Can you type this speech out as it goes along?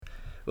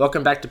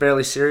Welcome back to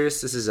Barely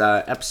Serious. This is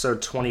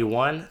episode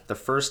 21, the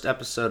first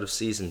episode of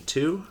season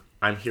 2.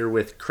 I'm here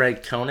with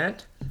Craig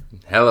Conant.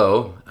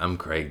 Hello, I'm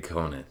Craig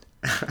Conant.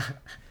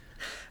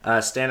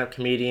 Stand-up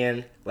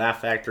comedian,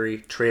 Laugh Factory,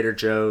 Trader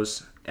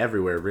Joe's,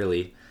 everywhere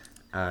really.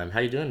 How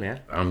you doing,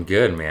 man? I'm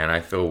good, man. I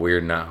feel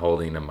weird not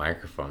holding a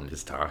microphone,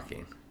 just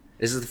talking.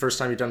 Is this the first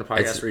time you've done a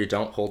podcast where you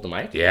don't hold the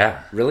mic?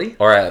 Yeah. Really?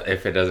 Or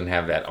if it doesn't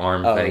have that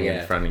arm thing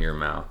yeah. in front of your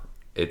mouth,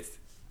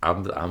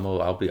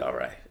 I'll be all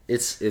right.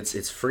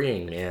 It's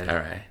freeing, man. All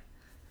right.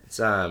 It's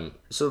So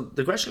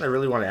the question I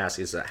really want to ask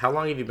is, how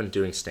long have you been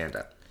doing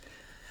stand-up?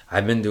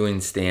 I've been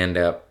doing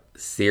stand-up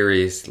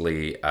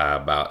seriously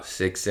about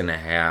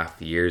 6.5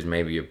 years,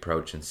 maybe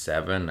approaching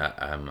 7.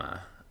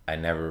 I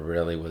never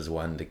really was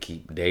one to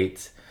keep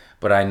dates,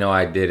 but I know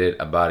I did it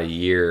about a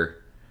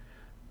year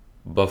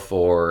and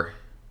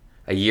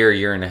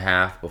a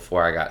half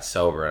before I got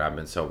sober, and I've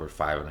been sober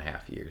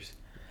 5.5 years.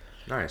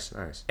 Nice.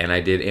 And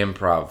I did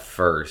improv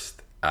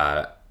first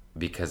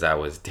because I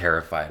was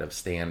terrified of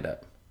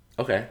stand-up.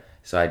 Okay.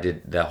 So I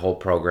did the whole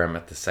program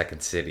at the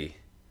Second City.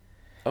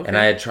 Okay. And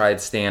I had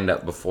tried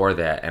stand-up before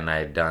that, and I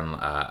had done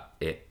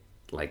it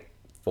like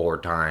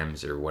 4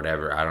 times or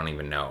whatever. I don't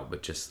even know.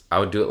 But I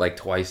would do it like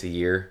twice a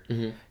year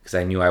because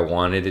I knew I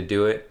wanted to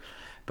do it.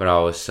 But I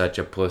was such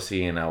a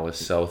pussy and I was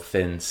so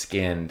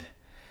thin-skinned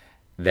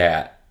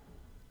that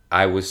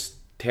I was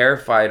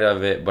terrified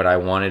of it, but I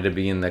wanted to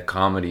be in the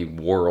comedy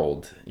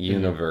world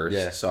universe.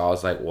 Yeah. So I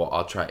was like, well,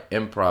 I'll try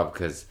improv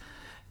because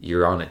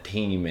you're on a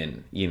team,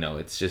 and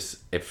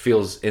it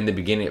feels in the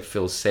beginning it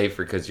feels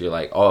safer because you're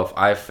like, oh, if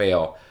I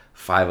fail,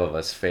 5 of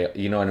us fail.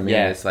 You know what I mean?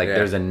 Yeah, It's like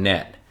there's a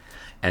net.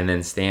 And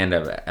then stand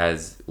up,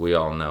 as we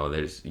all know,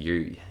 there's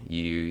you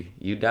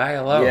die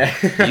alone.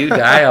 Yeah. You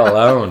die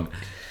alone.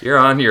 You're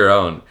on your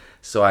own.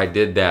 So I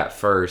did that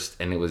first,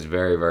 and it was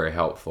very, very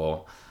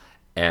helpful.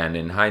 And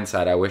in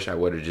hindsight, I wish I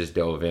would have just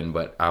dove in,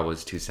 but I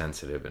was too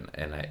sensitive,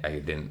 and I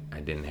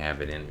didn't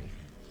have it in me.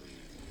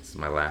 This is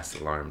my last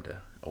alarm to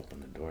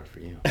open the door for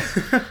you.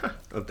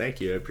 Well,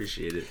 thank you. I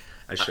appreciate it.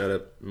 I showed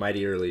up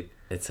mighty early.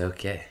 It's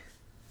okay.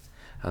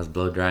 I was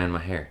blow drying my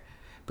hair.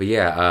 But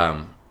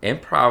yeah,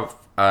 improv,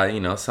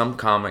 some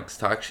comics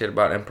talk shit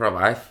about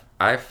improv.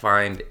 I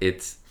find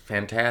it's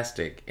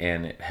fantastic,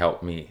 and it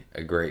helped me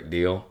a great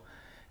deal,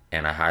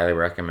 and I highly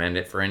recommend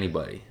it for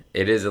anybody.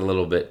 It is a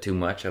little bit too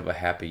much of a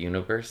happy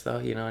universe, though,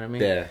 you know what I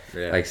mean? Yeah.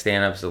 Like,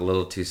 stand-up's a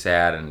little too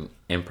sad, and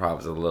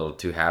improv's a little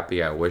too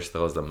happy. I wish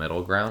there was a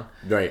middle ground.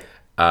 Right.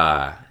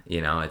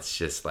 It's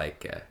just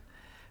like it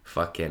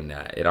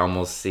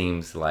almost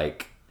seems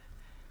like,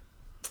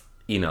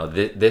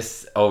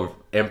 this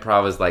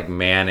improv is like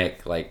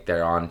manic, like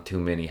they're on too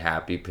many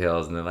happy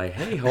pills, and they're like,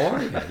 hey, how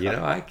are you?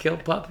 I kill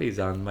puppies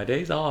on my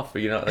days off,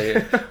 where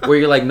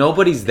you're like,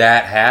 nobody's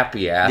that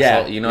happy, asshole.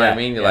 Yeah, You know what I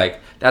mean? You're like,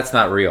 that's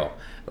not real.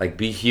 Like,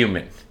 be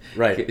human.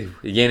 Right.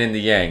 Yin and the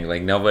yang.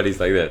 Like, nobody's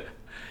like that.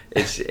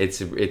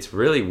 It's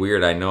really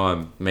weird. I know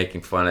I'm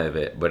making fun of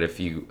it, but if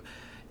you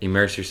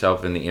immerse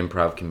yourself in the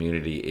improv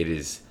community, it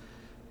is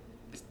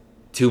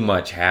too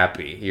much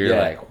happy. You're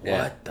like,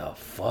 what the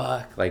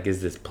fuck? Like,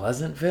 is this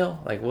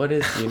Pleasantville? Like, what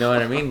is, you know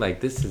what I mean?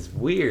 Like, this is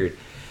weird.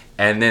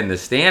 And then the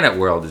stand-up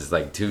world is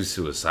like too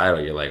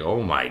suicidal. You're like,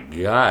 oh my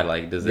God,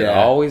 like, does it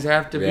always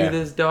have to be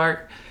this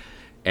dark?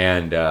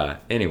 And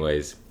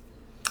anyways,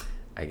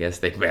 I guess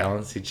they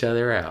balance each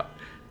other out.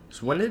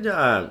 So when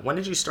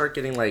did you start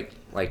getting like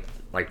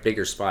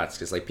bigger spots?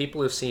 Because like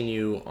people have seen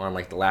you on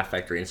like the Laugh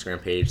Factory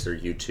Instagram page, their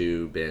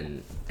YouTube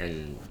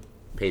and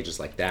pages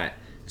like that.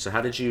 So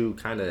how did you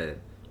kind of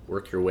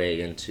work your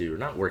way into,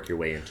 not work your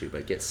way into,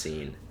 but get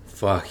seen?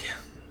 Fuck,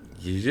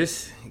 you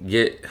just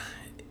get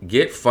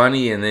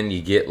funny, and then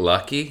you get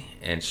lucky.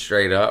 And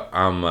straight up,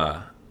 I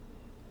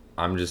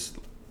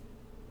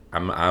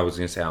was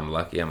gonna say I'm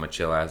lucky. I'm a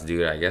chill ass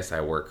dude. I guess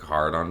I work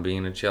hard on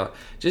being a chill.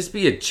 Just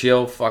be a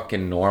chill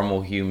fucking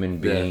normal human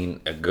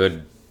being, a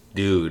good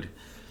dude,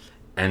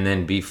 and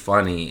then be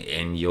funny,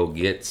 and you'll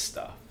get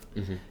stuff.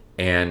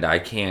 And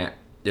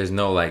there's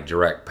no like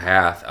direct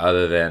path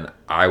other than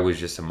I was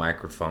just a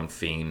microphone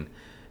fiend,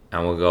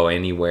 and will go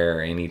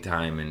anywhere,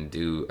 anytime, and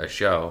do a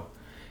show.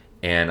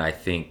 And I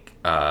think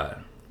I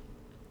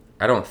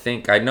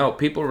know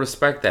people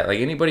respect that. Like,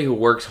 anybody who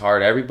works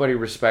hard, everybody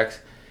respects.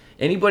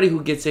 Anybody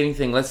who gets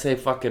anything, let's say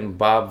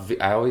fucking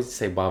I always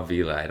say Bob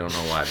Vila, I don't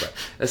know why, but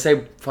let's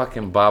say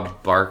fucking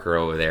Bob Barker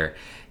over there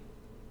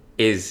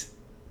is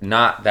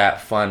not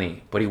that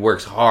funny, but he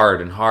works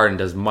hard and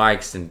does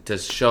mics and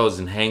does shows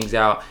and hangs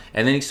out,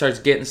 and then he starts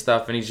getting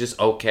stuff and he's just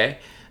okay.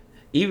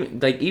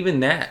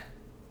 Even that,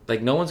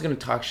 like, no one's gonna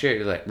talk shit.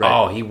 You're like,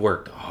 oh, he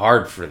worked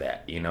hard for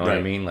that, you know what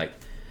I mean? Like,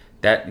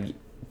 that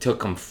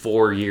took him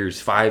 4 years,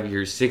 5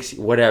 years, 6,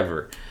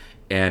 whatever.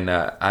 And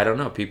I don't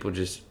know, people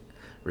just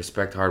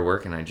respect hard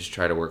work, and I just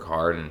try to work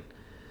hard, and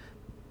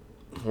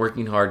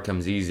working hard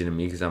comes easy to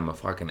me because I'm a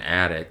fucking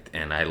addict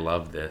and I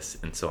love this,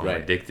 and so I'm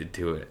addicted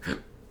to it.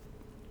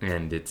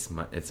 And it's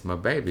my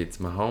baby, it's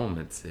my home,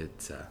 it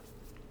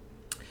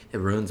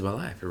ruins my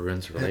life, it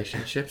ruins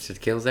relationships, it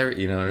kills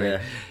you know what I mean?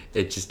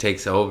 It just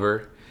takes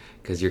over,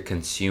 because you're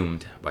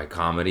consumed by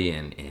comedy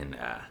and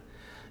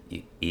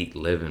you eat,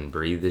 live, and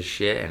breathe this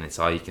shit, and it's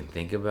all you can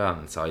think about,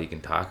 and it's all you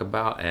can talk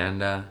about,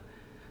 and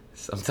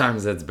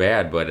sometimes that's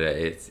bad, but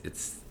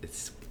it's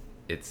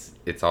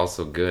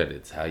also good.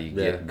 It's how you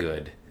get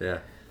good. Yeah.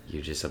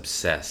 You're just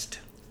obsessed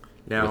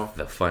Now, with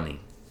the funny.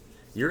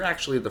 you're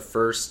actually the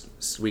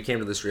first. We came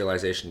to this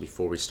realization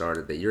before we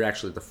started that you're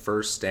actually the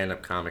first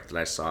stand-up comic that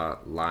I saw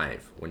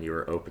live when you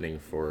were opening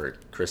for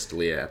Chris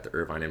D'Elia at the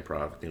Irvine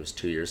Improv. I think it was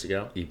 2 years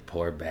ago. You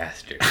poor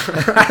bastard.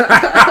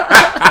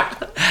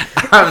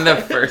 I'm the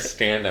first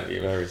stand-up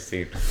you've ever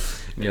seen.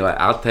 And you're like,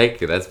 I'll take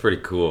it. That's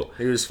pretty cool.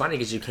 It was funny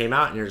because you came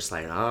out and you're just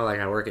like, oh, like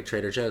I work at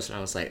Trader Joe's, and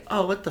I was like,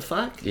 oh, what the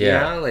fuck?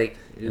 Yeah. You know, like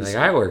it was,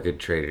 Like, I work at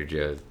Trader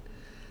Joe's.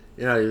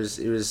 you know,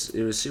 it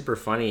was super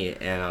funny,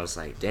 and I was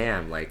like,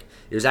 damn, like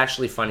it was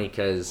actually funny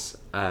because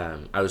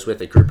I was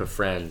with a group of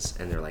friends,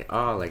 and they're like,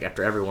 oh, like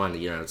after everyone,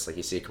 you know, it's like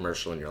you see a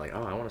commercial and you're like,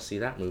 oh, I want to see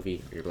that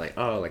movie. You're like,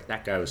 oh, like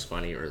that guy was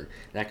funny, or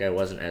that guy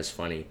wasn't as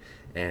funny,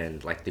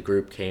 and like the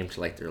group came to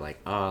like, they're like,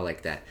 oh,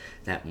 like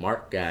that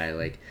Mark guy,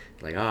 like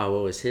oh,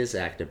 what was his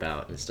act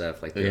about and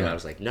stuff like that. Yeah. I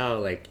was like, no,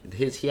 like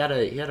he had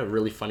a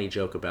really funny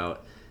joke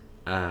about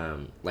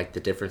like the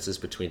differences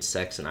between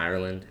sex in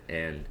Ireland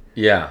and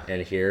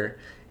here.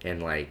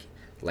 And like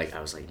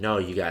I was like, no,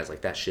 you guys,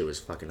 like that shit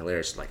was fucking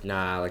hilarious. Like,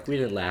 nah, like we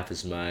didn't laugh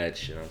as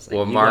much. And I was like,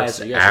 Well, you Mark's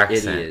guys are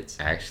accent idiots.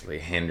 actually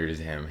hinders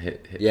him.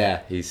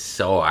 Yeah. He's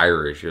so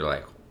Irish. You're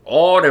like,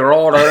 oh, they're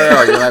all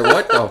there. You're like,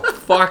 what the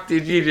fuck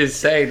did you just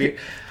say, dude?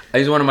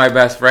 He's one of my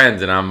best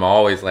friends, and I'm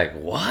always like,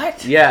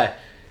 what? Yeah.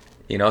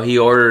 You know, he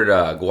ordered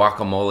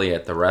guacamole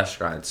at the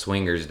restaurant,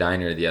 Swingers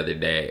Diner, the other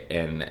day,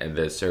 and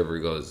the server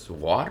goes,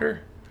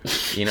 water?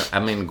 You know, I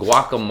mean,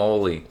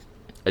 guacamole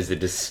is a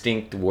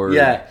distinct word.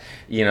 Yeah.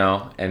 You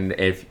know, and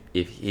if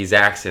his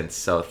accent's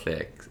so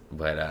thick,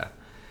 but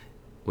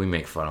we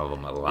make fun of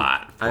him a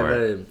lot I have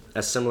for it.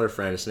 a similar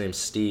friend. His name's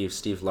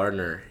Steve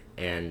Lardner,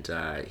 and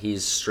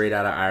he's straight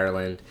out of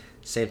Ireland.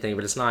 Same thing,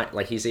 but it's not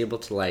like he's able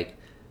to like.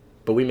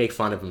 But we make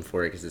fun of him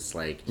for it because it's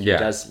like he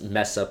does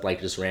mess up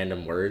like just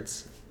random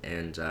words,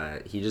 and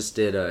he just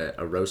did a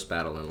roast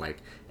battle, and like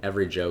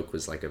every joke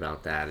was like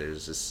about that. It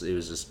was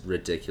just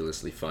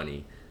ridiculously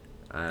funny.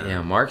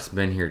 Yeah, Mark's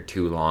been here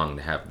too long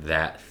to have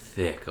that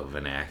thick of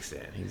an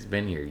accent. He's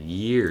been here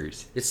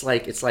years. It's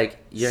like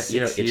yeah, you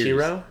know 6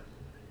 years.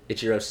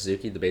 Ichiro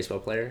Suzuki, the baseball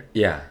player.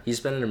 Yeah. He's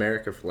been in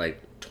America for like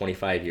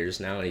 25 years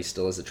now, and he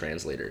still is a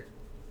translator.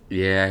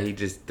 Yeah, he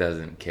just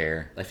doesn't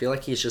care. I feel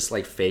like he's just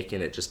like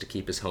faking it just to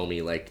keep his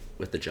homie like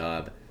with the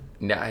job.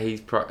 No,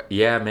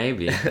 yeah,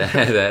 maybe.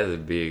 That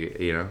would be,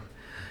 you know.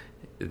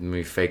 Let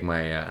me fake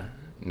my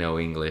no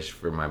English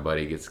for my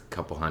buddy gets a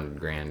couple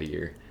 $100,000 a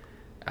year.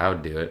 I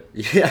would do it.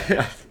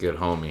 Yeah. Good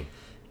homie.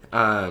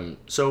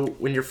 So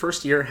in your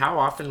first year, how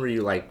often were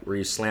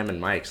you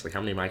slamming mics? Like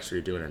how many mics were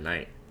you doing a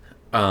night?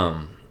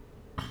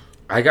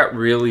 I got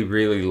really,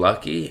 really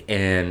lucky,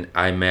 and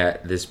I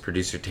met this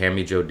producer,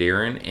 Tammy Jo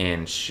Deeren,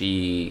 and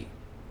she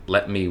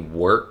let me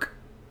work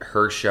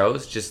her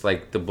shows, just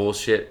like the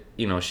bullshit,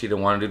 you know, she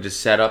didn't want to do, just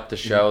set up the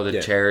show,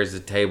 the chairs, the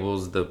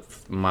tables, the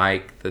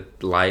mic, the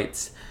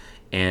lights,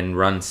 and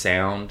run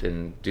sound,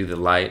 and do the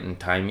light and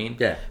timing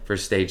for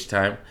stage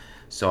time.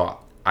 So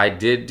I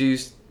did do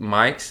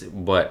mics,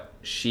 but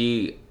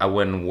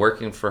when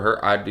working for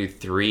her, I'd do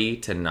 3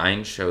 to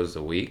 9 shows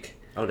a week.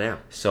 Oh, damn.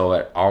 So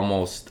it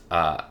almost,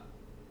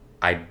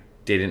 I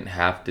didn't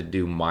have to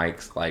do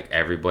mics like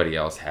everybody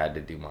else had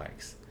to do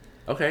mics.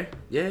 Okay.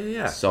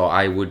 Yeah. So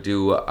I would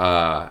do,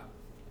 I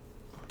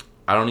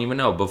don't even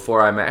know,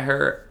 before I met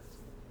her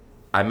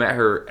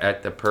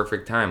at the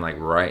perfect time, like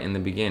right in the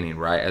beginning,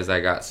 right as I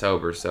got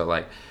sober. So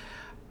like,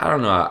 I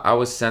don't know, I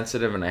was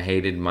sensitive and I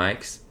hated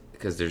mics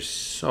because they're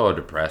so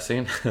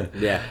depressing.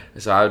 Yeah.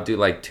 So I would do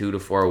like 2 to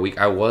 4 a week.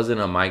 I wasn't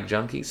a mic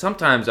junkie.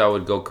 Sometimes I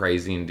would go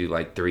crazy and do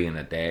like 3 in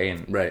a day.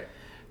 Right.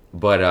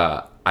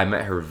 But I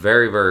met her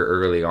very, very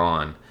early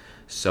on.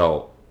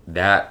 So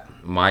that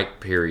mic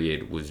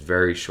period was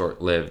very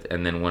short-lived.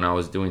 And then when I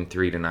was doing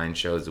 3 to 9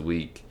 shows a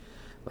week,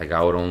 like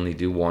I would only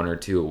do 1 or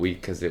 2 a week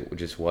because it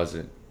just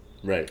wasn't.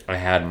 Right. I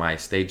had my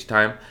stage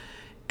time.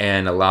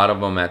 And a lot of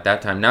them at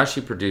that time. Now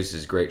she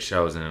produces great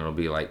shows, and it'll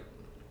be like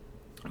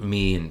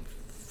me and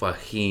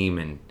Fahim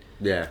and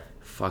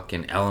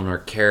fucking Eleanor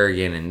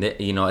Kerrigan, and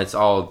you know, it's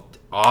all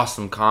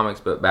awesome comics.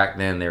 But back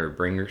then they were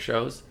bringer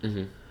shows,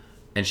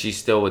 and she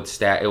still would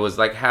it was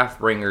like half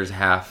bringers,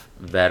 half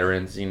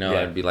veterans. You know,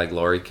 it'd be like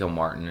Laurie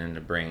Kilmartin and the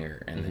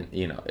bringer, and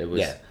you know, it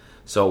was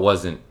so it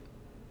wasn't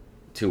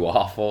too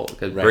awful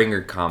because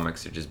bringer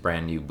comics are just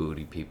brand new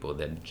booty people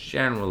that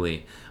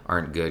generally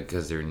aren't good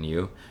because they're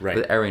new. Right.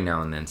 But every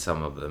now and then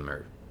some of them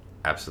are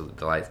absolute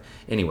delights.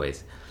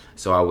 Anyways,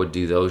 so I would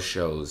do those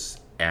shows.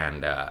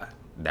 And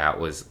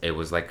it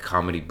was like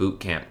comedy boot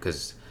camp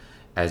because,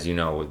 as you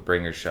know, with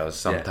bringer shows,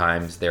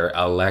 sometimes they're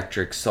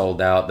electric,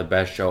 sold out, the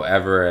best show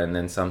ever, and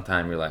then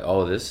sometimes you're like,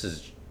 oh, this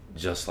is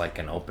just like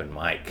an open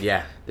mic.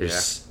 Yeah.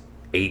 There's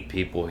 8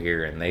 people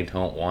here and they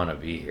don't want to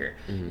be here.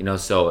 You know,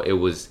 so it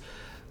was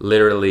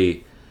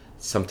literally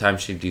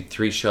sometimes she'd do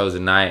 3 shows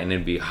a night and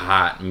it'd be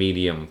hot,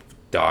 medium,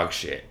 dog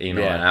shit, you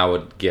know, Yeah. and I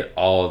would get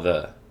all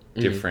the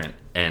different,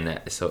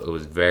 and so it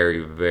was very,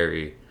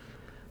 very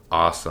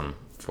awesome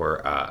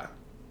for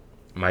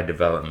my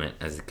development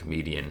as a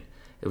comedian.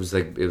 It was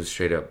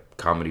straight up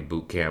comedy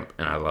boot camp,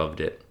 and I loved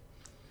it.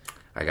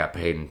 I got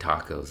paid in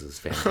tacos. It was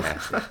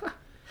fantastic.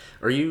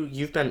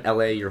 You've been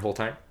LA your whole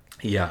time?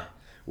 Yeah.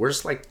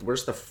 Where's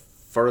the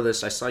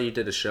furthest? I saw you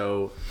did a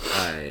show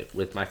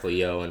with Michael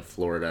Yo in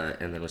Florida,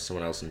 and then with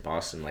someone else in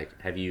Boston.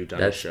 Like, have you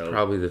done a show? That's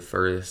probably the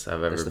furthest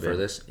I've ever That's been. the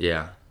furthest?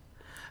 Yeah.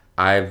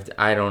 I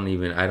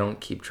don't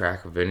keep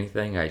track of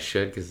anything. I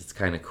should, because it's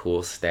kind of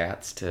cool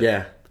stats to.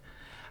 Yeah.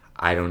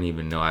 I don't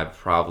even know. I've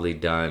probably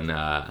done.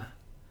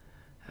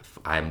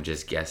 I'm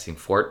just guessing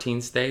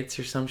 14 states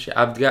or some shit.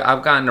 I've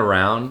gotten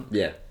around.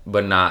 Yeah.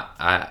 But not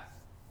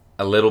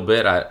a little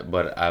bit.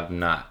 But I've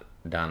not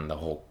done the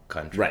whole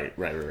country.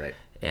 Right.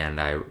 And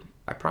I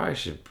probably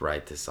should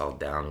write this all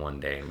down one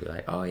day and be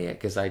like, oh yeah,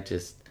 because I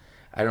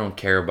don't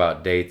care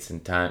about dates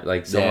and time.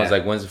 Like someone's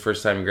like, when's the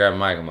first time you grabbed a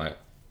mic? I'm like,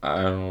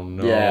 I don't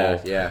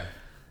know. Yeah.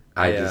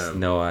 I just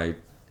know I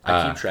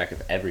keep track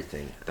of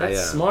everything.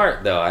 That's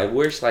smart though. I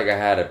wish like I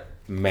had a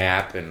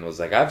map and was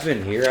like, I've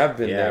been here, I've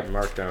been there.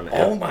 Mark down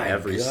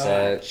every God.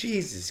 set.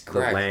 Jesus The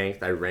Christ.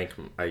 length,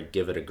 I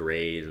give it a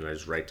grade, and I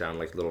just write down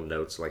like little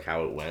notes like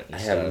how it went. And I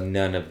stuff. have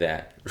none of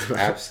that.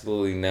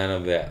 Absolutely none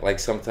of that. Like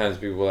sometimes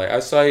people are like,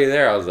 I saw you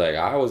there. I was like,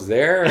 I was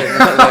there? And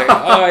I was like,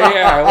 oh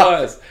yeah,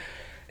 I was.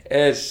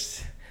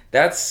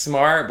 That's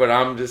smart, but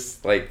I'm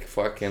just like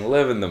fucking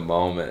living the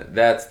moment.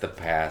 That's the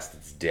past.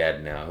 It's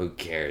dead now. Who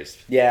cares?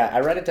 Yeah,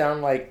 I write it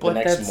down like the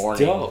next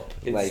morning. Dope.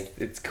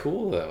 It's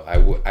cool though.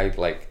 I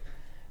like.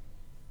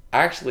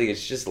 Actually,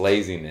 it's just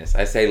laziness.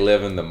 I say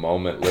live in the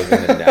moment, live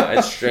in the now.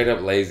 It's straight up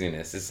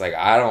laziness. It's like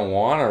I don't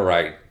want to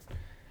write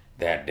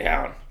that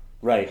down.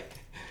 Right.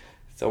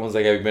 Someone's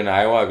like, have you been to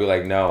Iowa? I'd be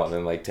like, no. And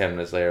then like 10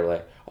 minutes later,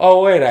 like,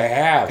 oh wait, I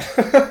have.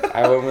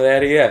 I went with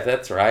Eddie F.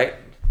 That's right.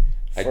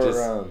 I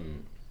just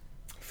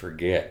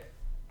forget.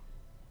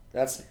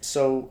 That's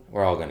so.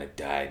 We're all gonna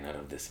die. None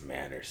of this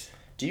matters.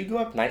 Do you go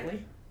up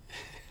nightly?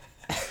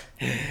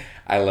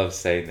 I love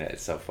saying that.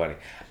 It's so funny.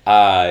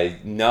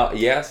 No,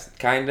 yes,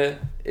 kinda.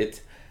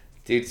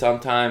 Dude,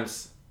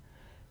 sometimes,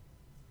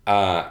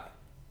 it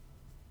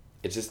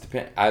just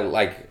depends.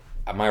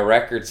 My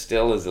record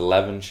still is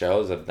 11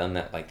 shows. I've done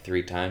that like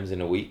 3 times in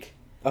a week.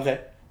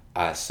 Okay.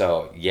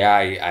 So yeah,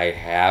 I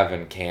have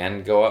and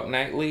can go up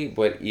nightly,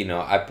 but you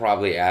know, I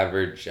probably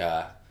average,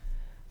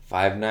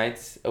 5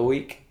 nights a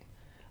week.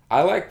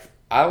 I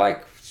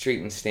like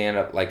treating stand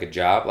up like a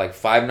job, like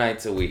 5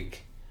 nights a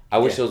week. I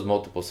wish there was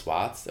multiple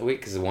spots a week,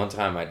 because one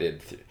time I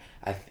did.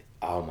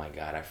 Oh my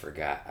God, I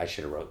forgot. I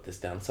should have wrote this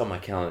down. It's on my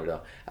calendar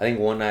though. I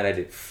think one night I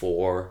did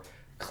 4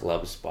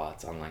 club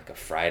spots on like a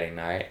Friday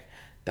night.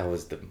 That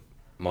was the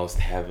most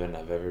heaven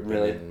I've ever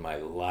been in my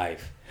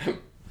life. It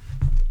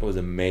was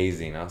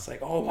amazing. I was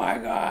like, oh my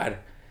God.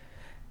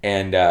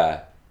 And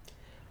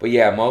but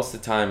yeah, most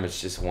of the time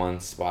it's just 1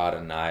 spot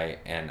a night,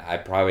 and I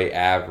probably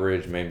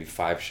average maybe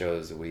 5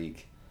 shows a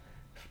week.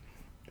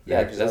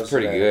 Yeah, that's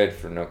pretty good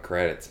for no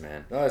credits,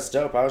 man. No, that's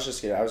dope. I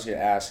was gonna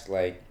ask,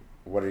 like,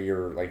 what are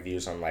your like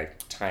views on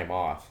like time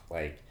off?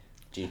 Like,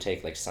 do you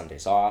take like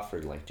Sundays off,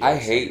 or like? I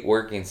hate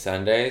working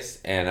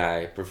Sundays, and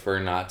I prefer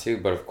not to.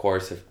 But of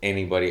course, if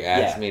anybody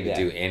asks me to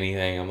do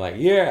anything, I'm like,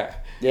 yeah.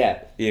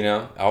 You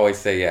know, I always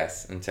say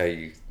yes until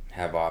you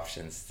have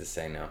options to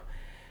say no.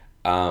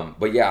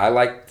 But yeah, I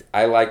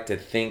like to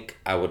think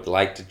I would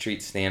like to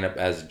treat stand up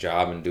as a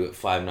job and do it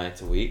 5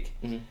 nights a week.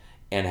 Mm-hmm.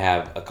 And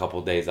have a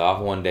couple days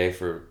off. One day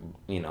for,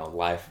 you know,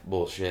 life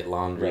bullshit,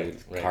 laundry,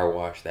 car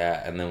wash,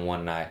 that. And then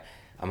one night,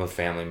 I'm a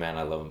family man.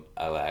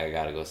 I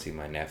gotta go see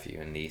my nephew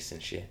and niece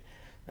and shit.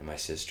 And my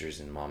sisters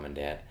and mom and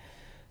dad.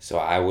 So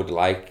I would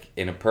like,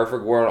 in a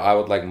perfect world, I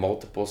would like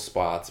multiple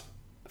spots,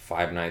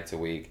 5 nights a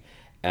week.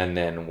 And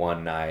then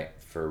 1 night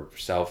for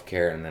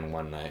self-care, and then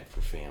 1 night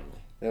for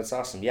family. That's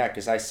awesome. Yeah,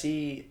 because I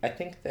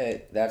think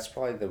that's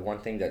probably the one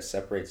thing that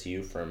separates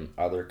you from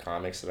other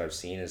comics that I've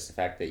seen, is the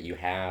fact that you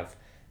have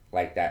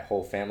like that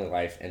whole family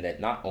life, and that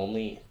not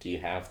only do you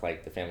have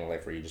like the family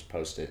life where you just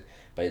post it,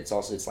 but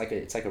it's like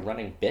a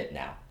running bit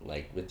now,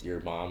 like with your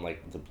mom,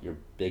 like your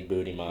big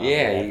booty mom.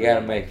 Yeah, you gotta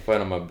make fun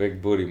of my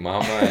big booty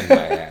mama and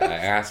my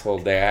asshole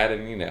dad,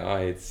 and you know,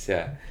 it's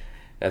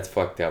that's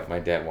fucked up. My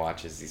dad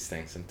watches these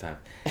things sometimes.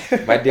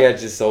 My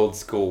dad's just old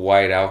school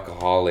white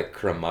alcoholic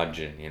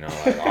curmudgeon, you know,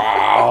 like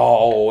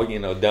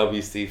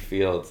W.C.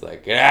 Fields,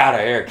 like, get out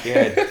of here,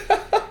 kid.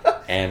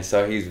 And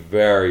so he's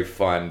very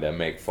fun to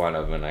make fun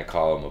of, and I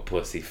call him a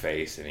pussy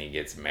face, and he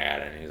gets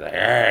mad, and he's like,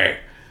 hey,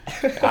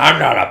 I'm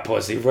not a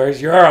pussy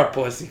face, you're a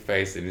pussy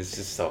face, and it's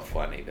just so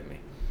funny to me.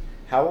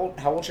 How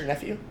old's your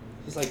nephew?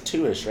 He's like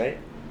 2-ish, right?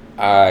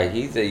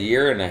 He's a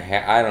year and a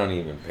half. I don't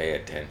even pay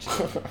attention.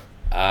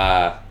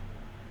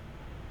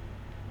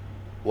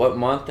 What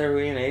month are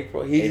we in?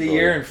 April? He's April. A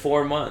year and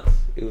 4 months.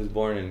 He was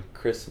born in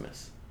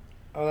Christmas.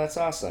 Oh, that's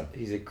awesome.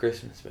 He's a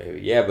Christmas baby.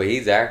 Yeah, but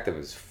he's active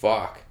as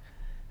fuck.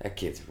 That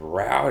kid's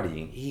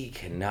rowdy.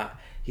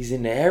 He's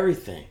into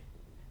everything.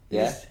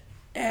 Yeah.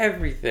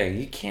 Everything.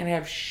 You can't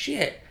have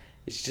shit.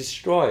 It's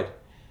destroyed.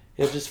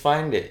 He'll just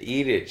find it,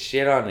 eat it,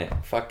 shit on it,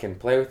 fucking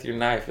play with your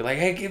knife. You're like,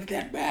 hey, give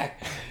that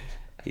back.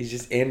 He's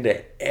just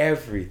into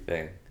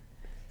everything.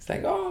 It's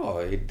like,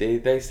 oh,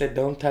 they said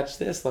don't touch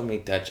this. Let me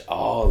touch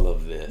all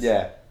of this.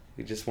 Yeah.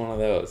 He's just one of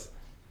those.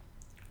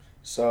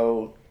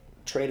 So,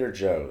 Trader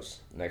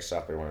Joe's. Next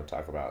topic I want to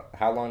talk about.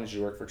 How long did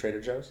you work for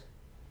Trader Joe's?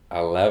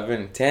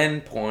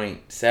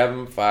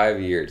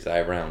 10.75 years,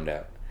 I round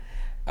out.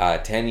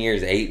 10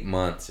 years, 8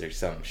 months or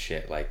some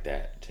shit like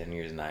that. 10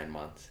 years, 9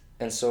 months.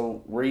 And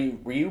so, were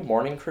you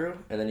morning crew,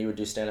 and then you would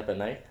do stand-up at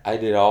night? I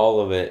did all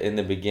of it. In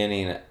the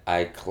beginning,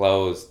 I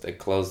closed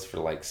for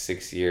like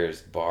 6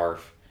 years, barf.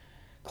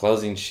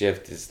 Closing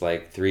shift is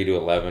like 3 to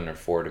 11 or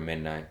 4 to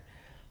midnight.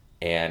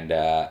 And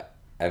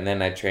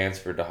then I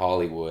transferred to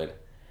Hollywood.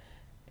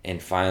 And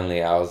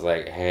finally, I was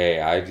like, hey,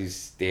 I do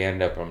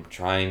stand-up. I'm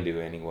trying to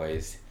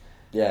anyways.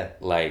 Yeah.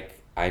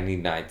 Like, I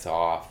need nights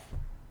off.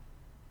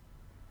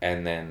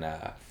 And then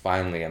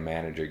finally a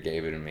manager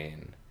gave it to me,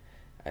 and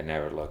I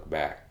never looked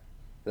back.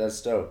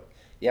 That's dope.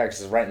 Yeah,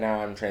 because right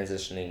now I'm trying to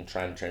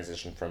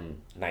transition from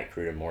night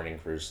crew to morning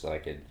crew so that I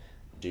could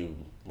do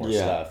more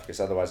stuff. Because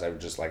otherwise I would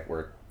just like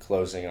work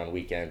closing on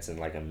weekends and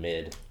like a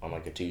mid on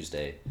like a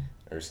Tuesday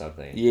or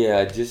something.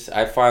 Yeah,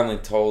 I finally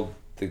told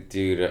the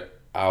dude,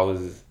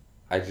 was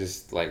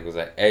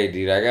like, hey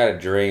dude, I got a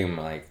dream.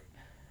 Like,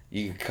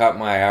 you can cut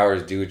my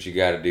hours, do what you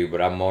got to do, but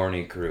I'm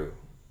morning crew.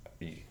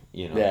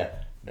 You know? Yeah.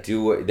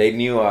 Do what they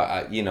knew.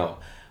 I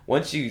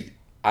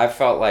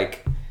felt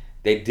like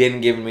they didn't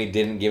give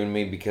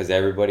me because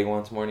everybody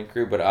wants morning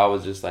crew, but I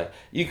was just like,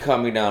 you cut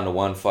me down to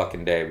one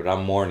fucking day, but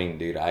I'm morning,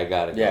 dude. I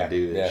gotta go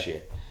do this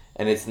shit.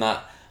 And it's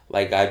not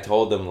like I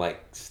told them,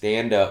 like,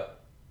 stand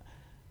up.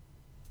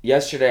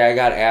 Yesterday I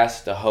got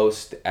asked to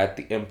host at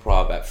the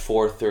Improv at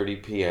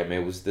 4:30 p.m.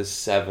 It was the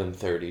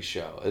 7:30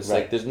 show. It's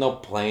like there's no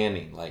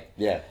planning. Like,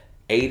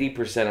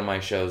 80% of my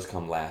shows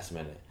come last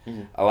minute.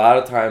 Mm-hmm. A lot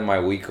of time my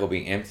week will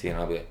be empty and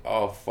I'll be like,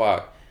 oh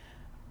fuck,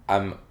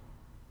 I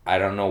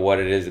don't know what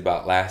it is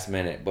about last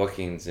minute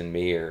bookings and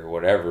me or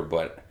whatever,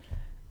 but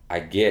I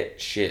get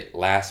shit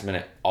last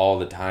minute all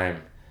the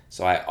time,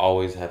 so I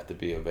always have to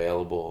be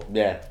available.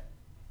 Yeah.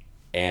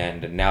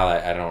 And now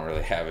that I don't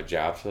really have a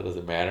job, so it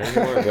doesn't matter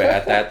anymore. But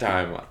at that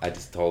time, I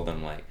just told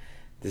them, like,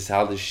 this is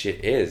how this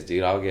shit is,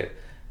 dude. I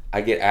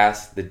get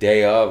asked the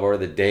day of or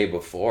the day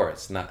before.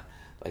 It's not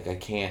like I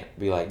can't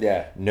be like,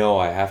 no,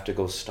 I have to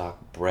go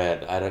stock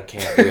bread.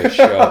 Can't do a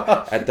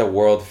show at the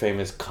world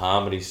famous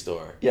Comedy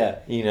Store. Yeah.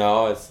 You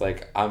know, it's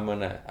like I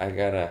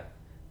gotta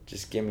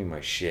just give me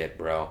my shit,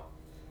 bro.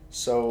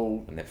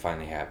 So. And it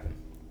finally happened.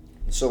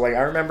 So, like,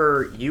 I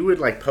remember you would,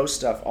 like, post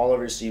stuff all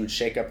over, so you would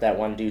shake up that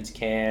one dude's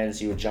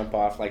cans, you would jump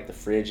off, like, the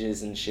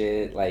fridges and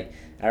shit. Like,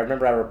 I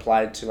remember I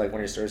replied to, like, one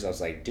of your stories, I was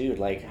like, dude,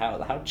 like,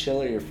 how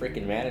chill are your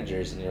freaking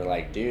managers? And you're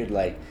like, dude,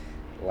 like,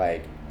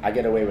 I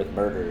get away with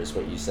murder is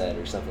what you said,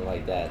 or something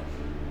like that.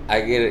 I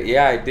get it.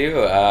 Yeah, I do.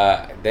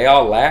 They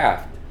all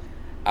laughed.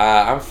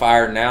 I'm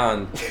fired now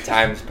and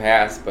times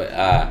past,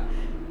 but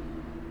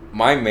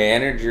my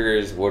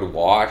managers would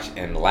watch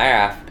and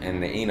laugh,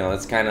 and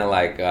it's kind of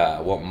like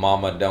what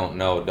mama don't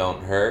know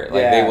don't hurt.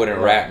 Like, they wouldn't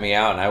rat me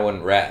out and I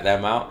wouldn't rat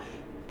them out,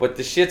 but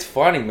the shit's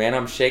funny, man.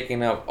 I'm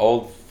shaking up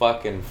old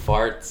fucking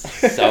farts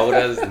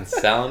sodas and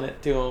selling it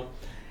to them,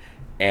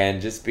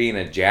 and just being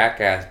a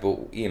jackass,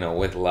 but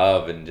with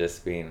love, and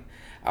just being,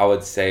 I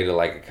would say to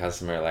like a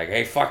customer, like,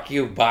 hey, fuck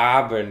you,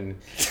 Bob, and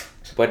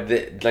but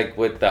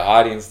what the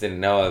audience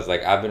didn't know is,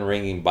 like, I've been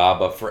ringing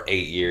Bob up for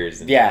 8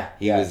 years. And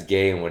he was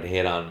gay and would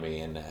hit on me,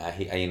 and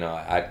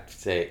I'd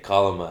say,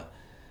 call him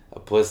a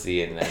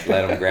pussy, and I'd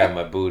let him grab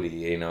my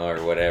booty,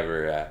 or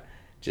whatever.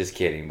 Just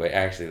kidding. But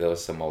actually, there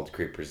was some old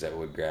creepers that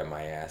would grab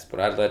my ass, but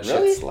I'd let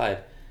shit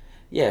slide.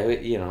 Yeah,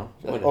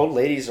 old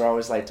ladies are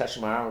always like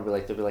touching my arm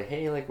and they'll be like,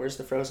 hey, like, where's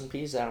the frozen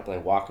peas at? I'll be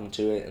like, walk them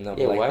to it, and they'll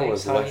be like,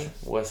 thanks, honey.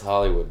 West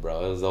Hollywood,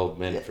 bro. It was old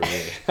men for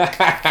me.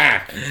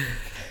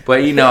 But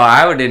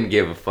I didn't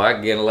give a fuck.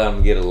 Gonna let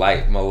them get a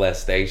light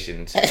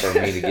molestation for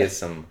me to get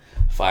some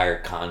fire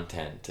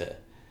content to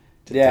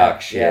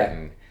talk shit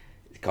and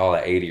call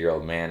an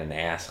 80-year-old man an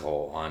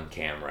asshole on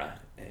camera,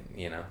 and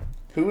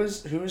Who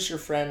was your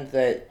friend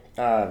that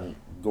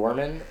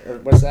Gorman, or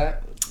what's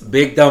that?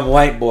 Big dumb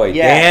white boy.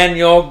 Yeah.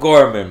 Daniel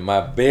Gorman,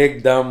 my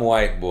big dumb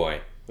white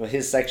boy. Well,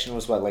 his section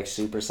was what, like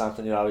soup or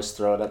something? You'd always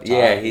throw it up top?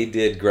 Yeah, he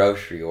did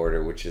grocery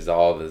order, which is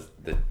all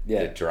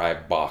the dry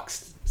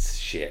boxed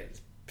shit.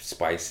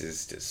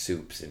 Spices to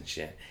soups and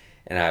shit.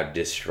 And I would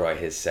destroy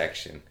his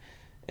section.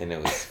 And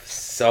it was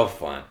so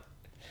fun.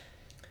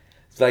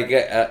 It's like,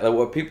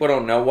 what people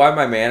don't know, why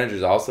my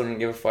managers also didn't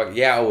give a fuck.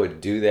 Yeah, I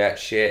would do that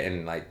shit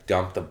and, like,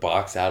 dump the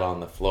box out on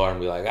the floor and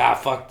be like,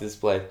 fuck this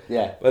place.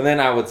 Yeah. But then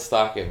I would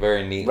stock it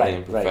very neatly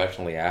and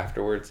professionally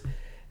afterwards.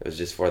 It was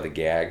just for the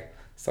gag.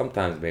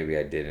 Sometimes maybe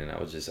I didn't. I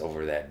was just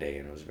over that day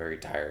and was very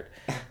tired.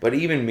 But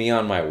even me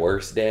on my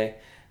worst day,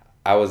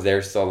 I was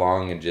there so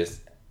long and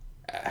just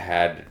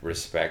had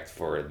respect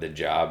for the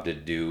job to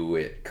do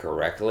it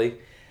correctly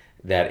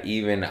that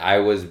even I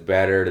was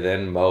better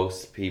than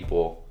most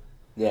people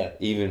Yeah.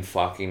 Even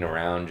fucking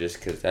around just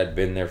because I'd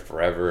been there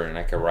forever and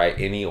I could write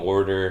any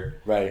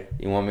order. Right.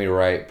 You want me to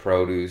write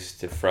produce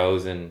to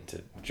frozen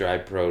to dry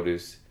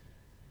produce?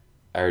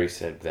 I already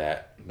said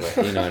that. But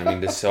you know what I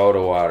mean? The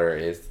soda water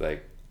is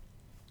like,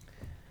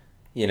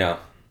 you know,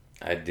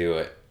 I do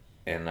it.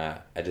 And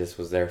I just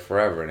was there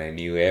forever and I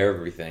knew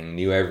everything,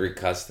 knew every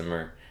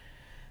customer,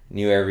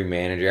 knew every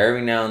manager.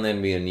 Every now and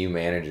then be a new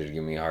manager to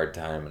give me a hard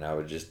time and I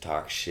would just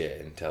talk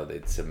shit until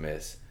they'd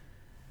submiss.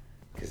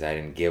 Because I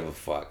didn't give a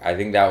fuck. I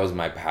think that was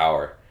my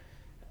power.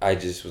 I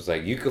just was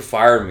like, you could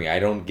fire me. I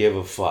don't give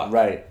a fuck.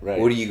 Right.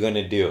 What are you going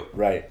to do?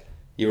 Right.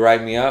 You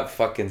write me up?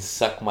 Fucking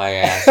suck my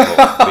asshole,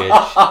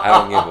 bitch. I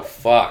don't give a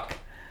fuck.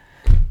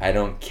 I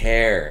don't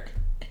care.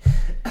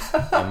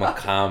 I'm a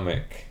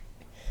comic.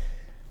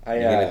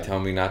 You're going to tell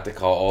me not to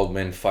call old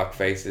men fuck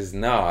faces?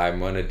 No, I'm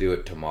going to do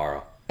it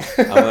tomorrow.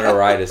 I'm going to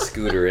ride a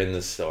scooter in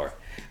the store.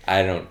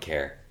 I don't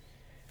care.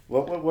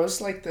 What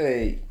was like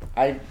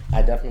I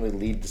definitely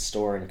lead the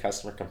store in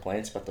customer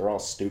complaints, but they're all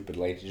stupid.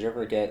 Like, did you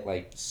ever get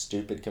like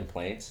stupid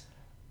complaints?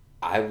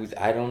 I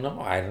don't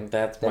know.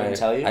 Didn't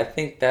tell you? I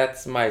think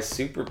that's my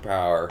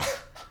superpower.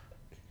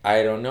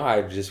 I don't know.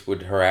 I just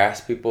would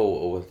harass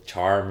people with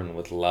charm and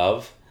with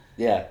love.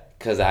 Yeah.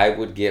 Because I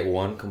would get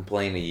one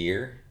complaint a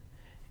year.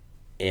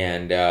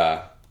 And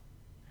I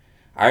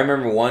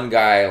remember one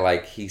guy,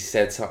 like, he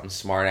said something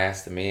smart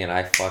ass to me, and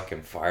I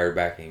fucking fired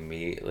back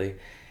immediately.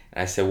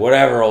 And I said,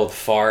 whatever, old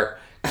fart.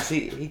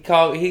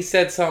 He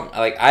said something,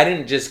 like, I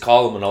didn't just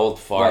call him an old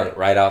fart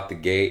right out the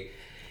gate.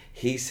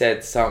 He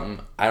said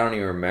something, I don't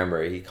even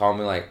remember. He called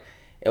me, like,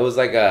 it was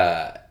like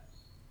I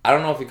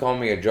don't know if he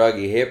called me a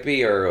druggy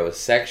hippie or it was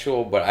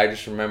sexual, but I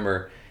just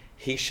remember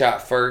he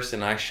shot first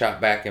and I shot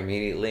back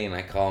immediately, and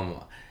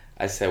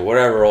I said,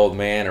 whatever, old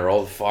man or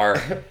old fart.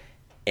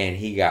 And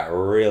he got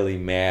really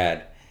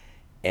mad.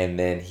 And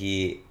then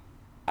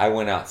I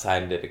went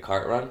outside and did a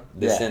cart run.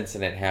 This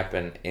incident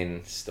happened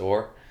in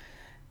store.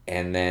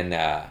 And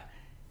then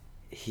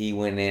he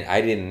went in. I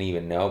didn't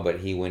even know,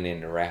 but he went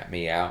in to rat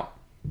me out.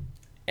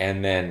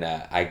 And then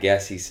I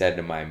guess he said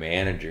to my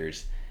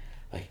managers,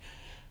 like,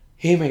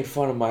 he made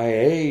fun of my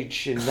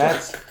age. And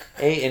that's...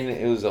 and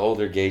it was an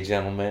older gay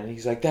gentleman.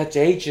 He's like, that's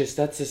ageist.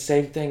 That's the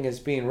same thing as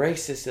being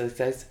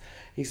racist.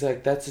 He's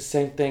like, that's the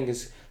same thing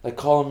as... like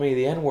calling me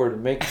the N-word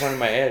and making fun of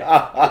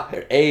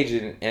my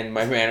age. And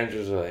my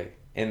managers were like,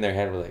 in their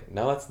head were like,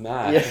 no, it's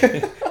not.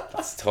 Yeah.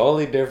 It's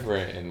totally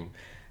different. And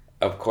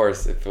of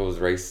course, if it was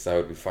racist, I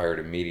would be fired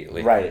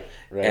immediately. Right.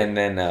 And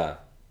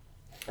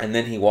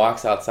then he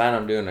walks outside,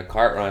 I'm doing a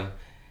cart run.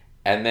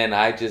 And then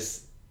I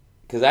just,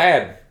 because I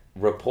had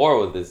rapport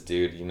with this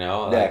dude, you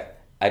know? Like,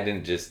 I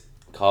didn't just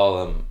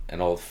call him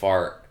an old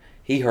fart.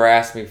 He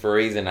harassed me for a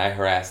reason. I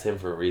harassed him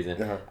for a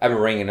reason. Uh-huh. I've been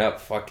ringing up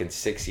fucking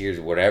 6 years,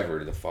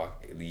 whatever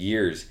the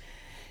years.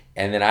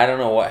 And then I don't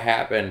know what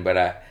happened,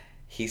 but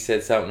he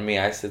said something to me.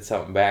 I said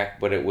something back,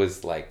 but it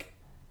was like,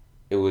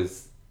 it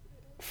was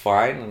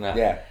fine.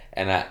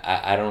 And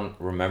I don't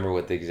remember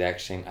what the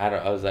exact thing.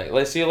 I was like,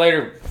 let's see you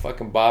later,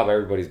 fucking Bob.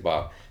 Everybody's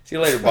Bob. See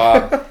you later,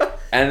 Bob.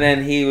 And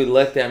then he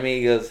looked at me.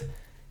 He goes,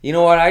 you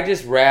know what? I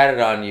just ratted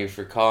on you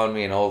for calling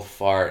me an old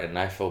fart, and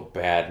I feel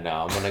bad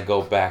now. I'm going to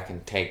go back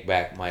and take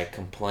back my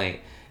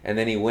complaint. And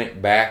then he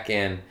went back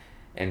in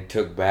and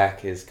took back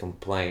his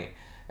complaint.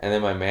 And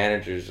then my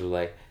managers were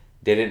like,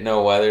 didn't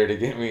know whether to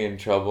get me in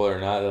trouble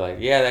or not. They're like,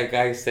 yeah, that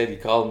guy said you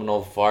called him an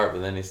old fart,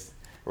 but then he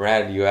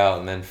ratted you out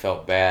and then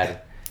felt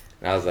bad.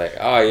 And I was like,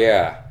 oh,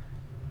 yeah.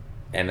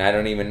 And I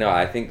don't even know.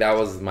 I think that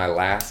was my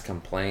last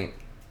complaint.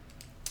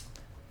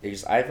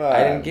 I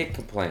didn't get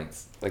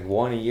complaints. Like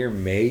one a year,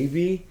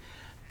 maybe.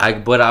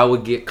 But I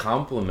would get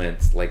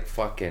compliments like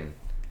fucking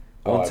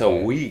once a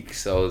week.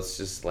 So it's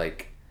just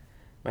like,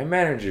 my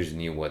managers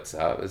knew what's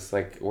up. It's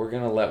like, we're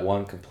going to let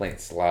one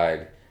complaint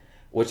slide.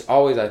 Which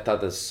always I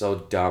thought that's so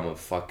dumb of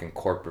fucking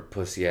corporate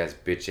pussy ass,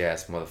 bitch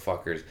ass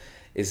motherfuckers.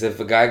 Is if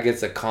a guy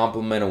gets a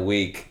compliment a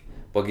week,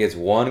 but gets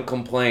one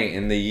complaint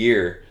in the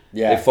year,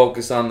 they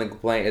focus on the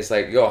complaint. It's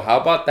like, yo, how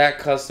about that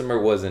customer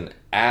was an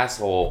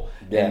asshole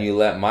and you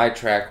let my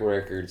track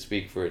record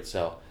speak for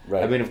itself?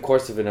 Right. I mean, of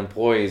course, if an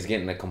employee is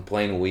getting a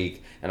complaint a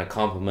week and a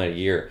compliment a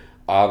year,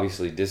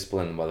 obviously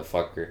discipline the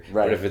motherfucker.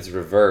 Right. But if it's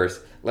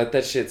reversed, let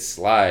that shit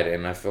slide.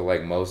 And I feel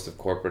like most of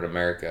corporate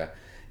America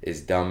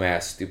is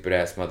dumbass,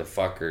 stupid-ass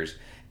motherfuckers,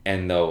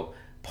 and they'll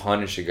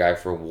punish a guy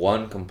for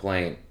one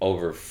complaint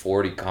over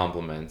 40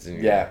 compliments.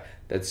 And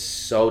that's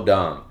so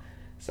dumb.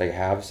 It's like,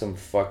 have some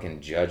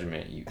fucking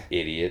judgment, you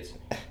idiots.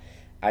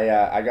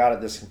 I got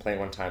this complaint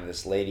one time.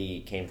 This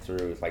lady came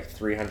through with like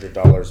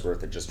 $300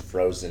 worth of just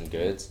frozen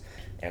goods,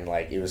 and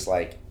like it was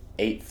like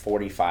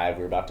 8:45.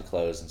 We were about to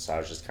close, and so I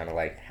was just kind of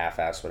like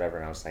half-assed whatever,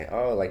 and I was like,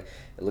 oh, like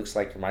it looks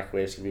like your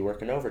microwave's gonna be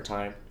working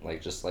overtime,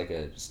 like just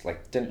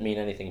didn't mean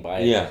anything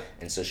by it. Yeah.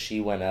 And so she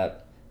went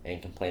up and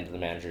complained to the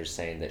manager,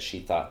 saying that she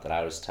thought that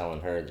I was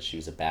telling her that she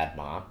was a bad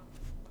mom.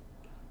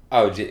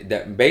 Oh,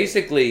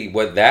 basically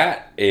what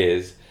that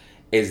is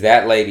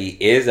that lady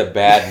is a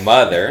bad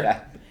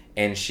mother,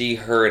 and she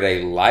heard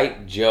a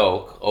light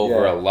joke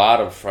over a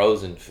lot of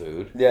frozen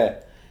food. Yeah.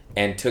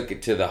 and took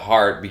it to the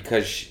heart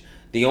because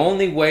the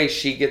only way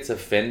she gets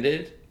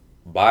offended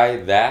by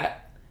that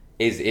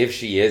is if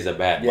she is a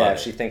bad mother. Yeah, if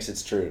she thinks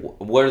it's true.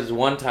 Was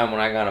one time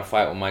when I got in a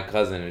fight with my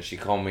cousin and she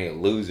called me a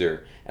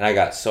loser and I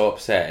got so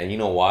upset. And you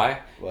know why?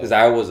 Because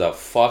I was a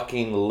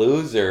fucking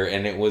loser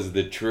and it was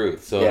the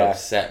truth. So it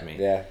upset me.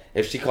 Yeah.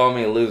 If she called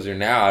me a loser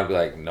now, I'd be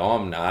like, no,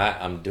 I'm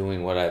not. I'm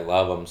doing what I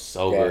love. I'm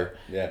sober.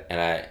 Yeah.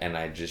 And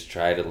I just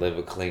try to live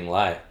a clean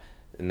life.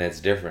 And that's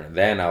different.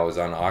 Then I was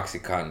on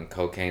Oxycontin,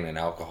 cocaine, and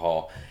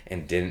alcohol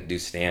and didn't do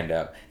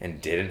stand-up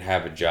and didn't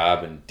have a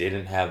job and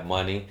didn't have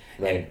money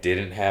and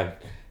didn't have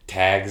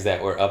tags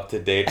that were up to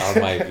date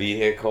on my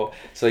vehicle.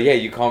 So yeah,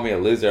 you call me a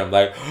loser, I'm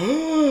like,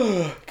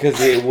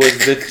 because it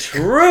was the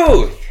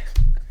truth.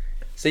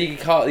 So you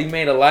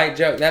made a light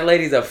joke. That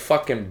lady's a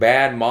fucking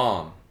bad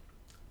mom.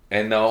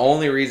 And the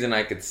only reason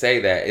I could say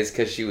that is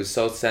because she was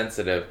so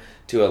sensitive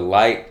to a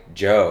light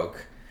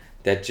joke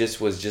that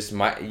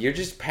you're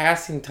just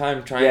passing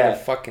time trying to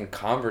fucking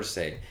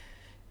conversate.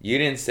 You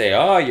didn't say,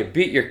 oh, you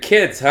beat your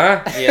kids,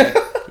 huh?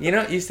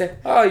 Yeah. You said,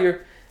 oh,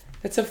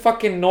 it's a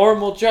fucking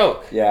normal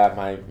joke. Yeah,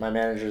 my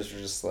managers were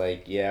just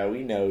like, yeah,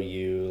 we know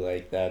you,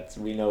 like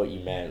we know what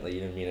you meant, like you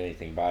didn't mean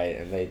anything by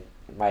it.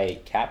 And my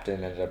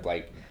captain ended up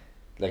like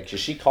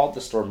she called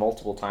the store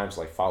multiple times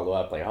to like follow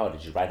up, like, oh,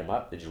 did you write him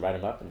up? Did you write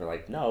him up? And they're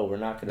like, no, we're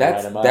not gonna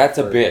write him up. That's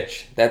a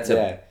bitch. That's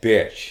a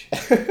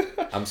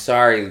bitch. I'm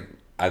sorry.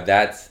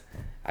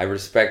 I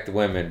respect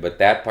women, but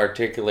that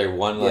particular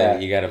one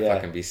lady, you gotta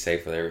fucking be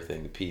safe with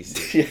everything, the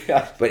PC.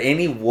 But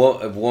any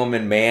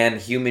woman, man,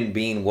 human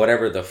being,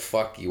 whatever the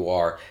fuck you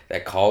are,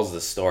 that calls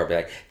the store, be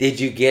like, did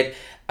you get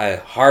a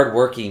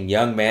hardworking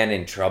young man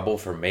in trouble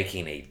for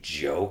making a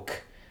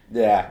joke?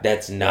 Yeah.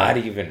 That's not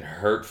even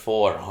hurtful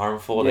or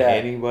harmful to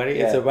anybody?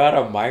 Yeah. It's about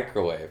a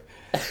microwave.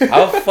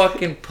 How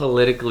fucking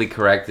politically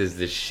correct is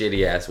this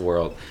shitty ass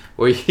world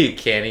where you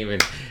can't even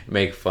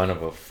make fun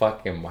of a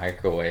fucking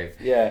microwave?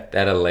 Yeah.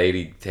 That a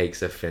lady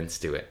takes offense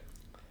to it.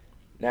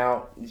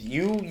 Now,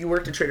 you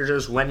worked at Trader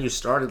Joe's when you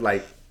started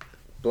like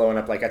blowing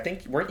up. Like I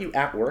think weren't you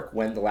at work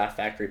when the Laugh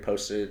Factory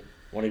posted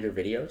one of your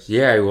videos?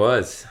 Yeah, I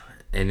was,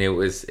 and it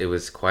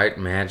was quite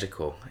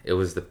magical. It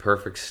was the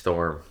perfect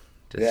storm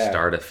to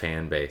start a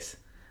fan base.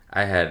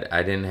 I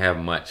didn't have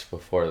much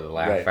before the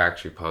Laugh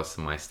Factory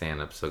posted my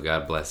stand-up, so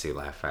God bless you,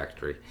 Laugh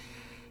Factory.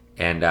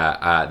 And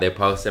they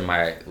posted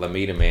my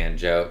Lamita Man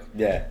joke,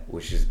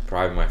 which is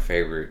probably my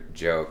favorite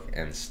joke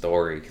and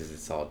story because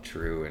it's all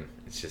true and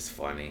it's just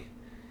funny.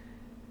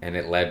 And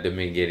it led to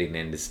me getting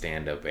into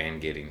stand-up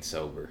and getting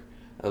sober.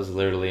 I was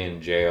literally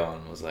in jail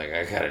and was like,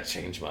 I gotta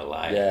change my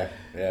life.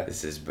 Yeah.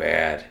 This is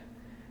bad.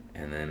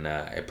 And then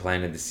I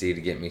planted the seed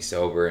to get me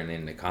sober and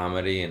into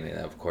comedy, and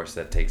of course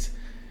that takes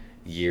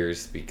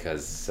years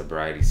because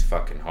sobriety's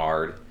fucking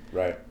hard.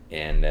 Right.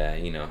 And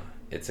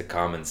it's a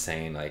common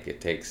saying, like,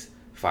 it takes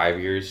 5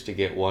 years to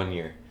get 1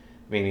 year,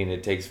 meaning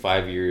it takes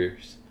 5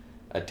 years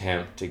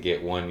attempt to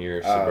get 1 year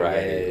of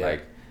sobriety.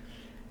 Like,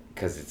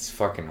 because it's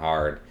fucking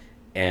hard.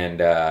 And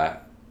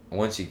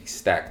once you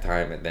stack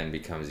time, it then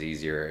becomes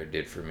easier. It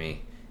did for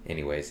me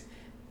anyways.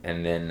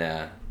 And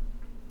then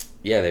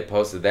they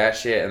posted that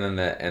shit, and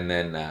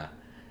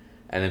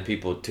then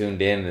people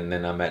tuned in, and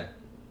then I'm at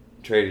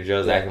Trader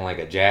Joe's acting like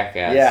a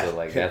jackass, so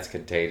like that's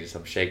contagious.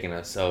 I'm shaking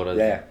a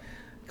soda,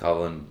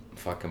 calling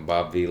fucking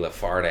Bob Vila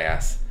fart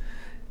ass,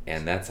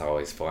 and that's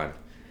always fun.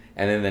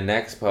 And then the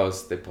next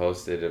post they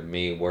posted of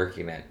me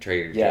working at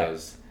Trader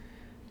Joe's,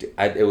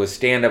 it was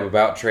stand up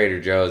about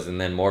Trader Joe's,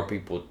 and then more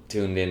people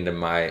tuned into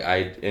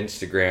my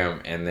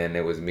Instagram, and then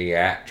it was me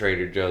at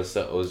Trader Joe's,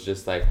 so it was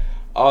just like,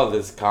 oh,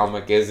 this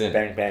comic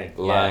isn't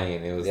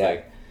lying. It was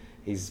like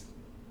he's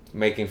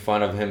making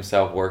fun of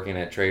himself working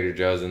at Trader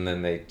Joe's, and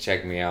then they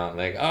check me out and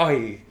like, oh,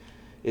 he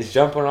is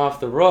jumping off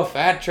the roof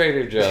at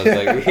Trader Joe's,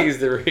 like he's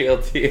the real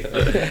deal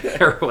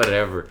or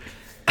whatever.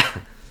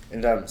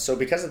 And so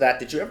because of that,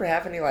 did you ever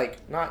have any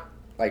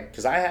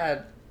because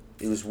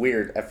it was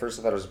weird at first.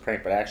 I thought it was a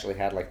prank, but I actually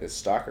had like this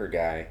stalker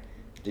guy.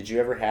 Did you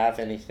ever have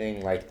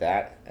anything like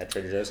that at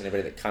Trader Joe's?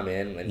 Anybody that come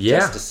in and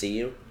just to see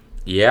you?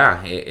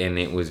 Yeah, and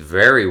it was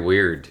very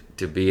weird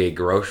to be a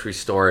grocery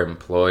store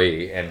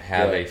employee and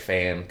have a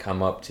fan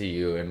come up to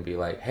you and be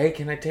like, hey,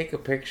 can I take a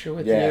picture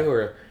with you?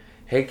 Or,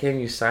 hey, can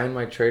you sign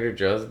my Trader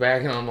Joe's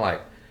bag? And I'm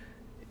like,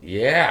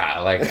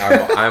 yeah, like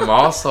I'm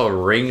also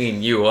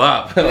ringing you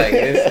up. Like,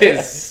 this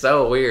is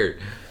so weird.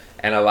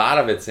 And a lot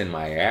of it's in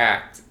my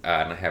act,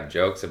 and I have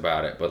jokes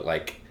about it, but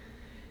like,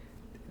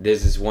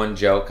 there's this one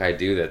joke I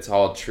do that's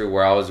all true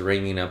where I was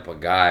ringing up a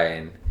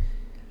guy,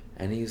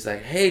 and he was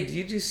like, hey, do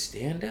you do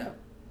stand-up?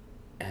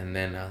 And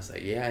then I was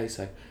like, yeah. He's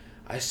like,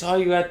 I saw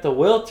you at the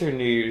Wilter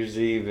New Year's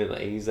Eve. And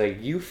he's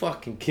like, you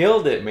fucking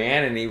killed it,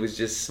 man. And he was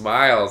just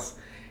smiles.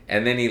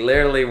 And then he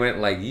literally went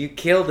like, you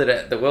killed it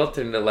at the Wilter.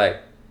 And they're like,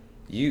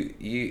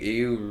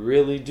 you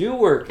really do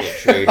work at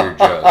Trader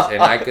Joe's.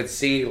 And I could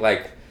see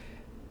like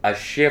a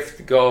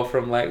shift go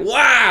from like,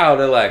 wow,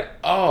 to like,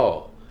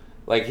 oh.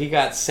 Like he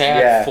got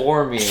sad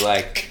for me.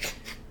 Like,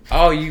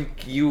 Oh, you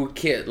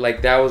kid,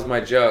 like that was my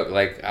joke.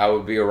 Like I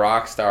would be a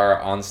rock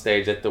star on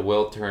stage at the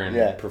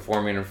Wiltern,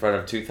 performing in front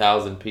of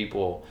 2,000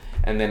 people,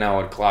 and then I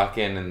would clock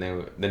in, and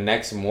the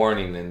next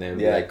morning, and they would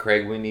be like,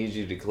 Craig, we need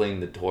you to clean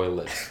the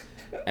toilets,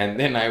 and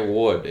then I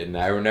would, and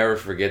I would never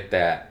forget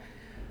that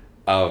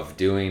of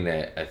doing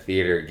a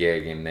theater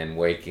gig and then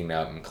waking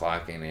up and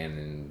clocking in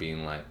and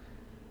being like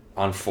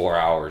on 4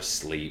 hours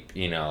sleep,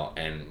 you know,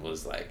 and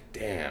was like,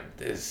 damn,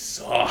 this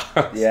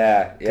sucks.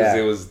 Yeah. Because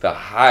it was the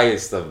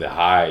highest of the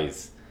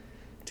highs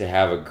to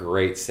have a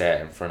great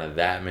set in front of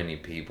that many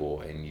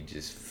people, and you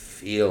just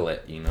feel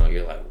it, you know,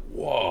 you're like,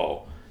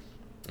 whoa.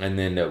 And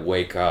then to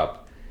wake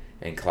up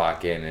and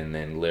clock in and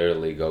then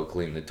literally go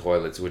clean the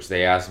toilets, which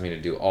they asked me to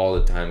do all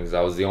the time because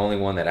I was the only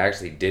one that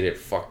actually did it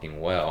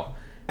fucking well.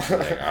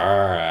 Like,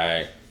 all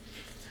right.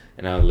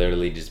 And I would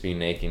literally just be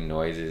making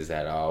noises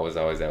that I was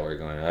always at work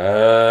going,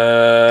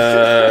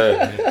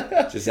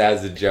 just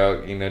as a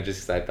joke, you know,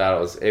 just 'cause I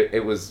thought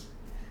it was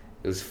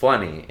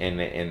funny, and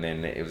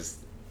then it was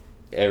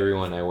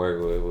everyone I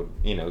work with would,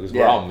 you know, because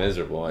we're all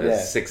miserable.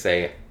 It's 6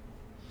 a.m.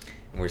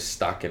 and we're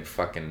stuck in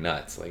fucking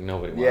nuts. Like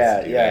nobody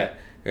wants to do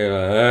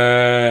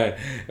that.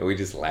 And we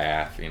just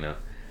laugh, you know.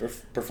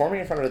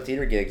 Performing in front of a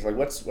theater gigs, like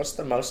what's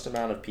the most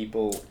amount of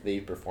people that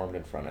you performed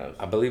in front of?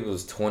 I believe it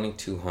was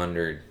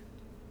 2,200.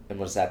 And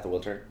was that the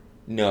Wiltern?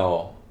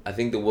 No, I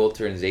think the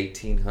Wiltern's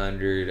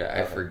 1,800.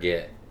 I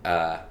forget.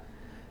 The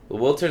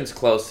Wiltern's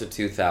close to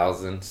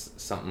 2,000,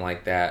 something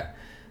like that.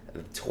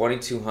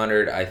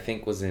 2,200, I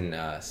think, was in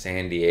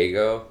San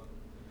Diego.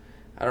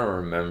 I don't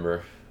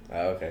remember.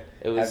 Oh, okay.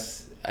 It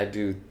was. I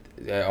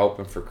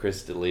opened for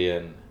Chris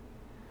D'Elia,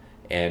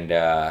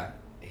 and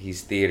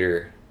he's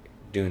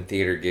doing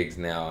theater gigs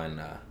now,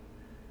 and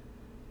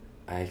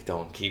I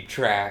don't keep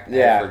track.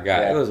 I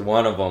forgot. It was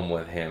one of them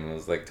with him. It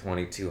was like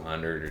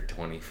 2,200 or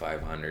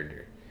 2,500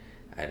 or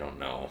I don't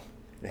know.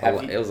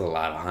 It was a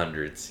lot of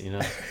hundreds, you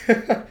know.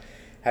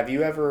 Have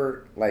you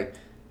ever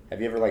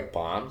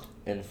bombed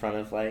in front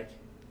of like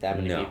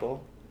that many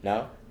people?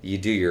 No. You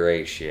do your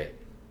A shit.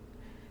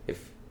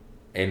 If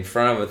in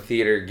front of a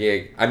theater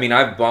gig, I mean,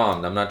 I've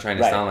bombed. I'm not trying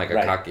to sound like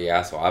a cocky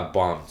asshole. I've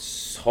bombed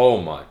so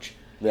much.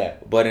 Yeah.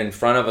 But in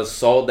front of a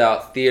sold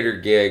out theater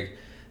gig,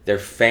 they're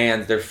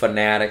fans, they're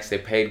fanatics, they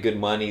paid good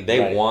money,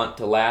 they want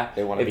to laugh.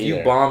 They want to be there. If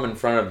you bomb in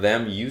front of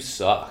them, you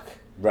suck.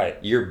 Right.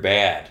 You're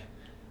bad.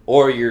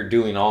 Or you're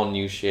doing all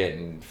new shit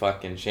and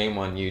fucking shame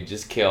on you,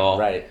 just kill.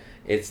 Right.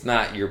 It's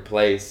not your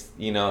place,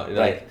 you know,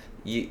 like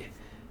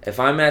if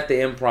I'm at the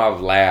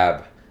Improv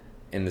Lab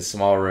in the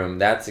small room,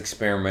 that's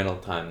experimental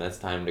time. That's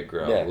time to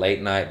grow. Yeah.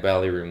 Late night,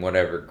 belly room,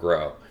 whatever,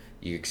 grow.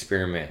 You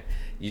experiment.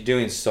 You're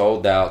doing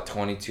sold out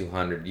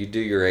 2,200. You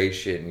do your A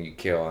shit and you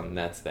kill, and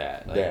that's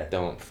that. Like,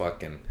 don't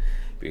fucking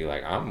be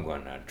like, I'm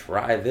gonna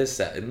try this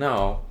out.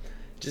 No,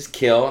 just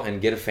kill and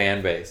get a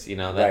fan base. You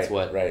know, that's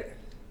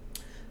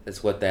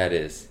that's what that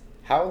is.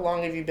 How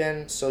long have you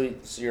been? So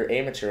you're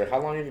amateur.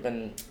 How long have you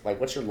been? Like,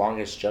 what's your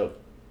longest joke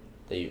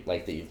that you've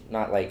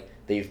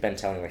been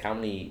telling? Like, how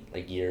many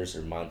years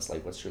or months?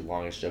 Like, what's your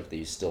longest joke that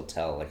you still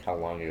tell? Like, how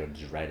long ago did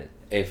you write it?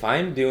 If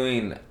I'm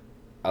doing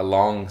a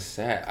long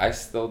set, I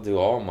still do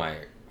all my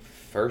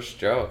first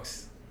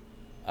jokes.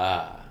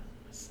 I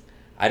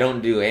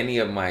don't do any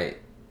of my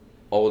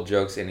old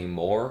jokes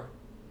anymore.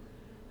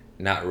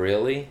 Not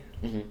really.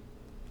 Mm-hmm.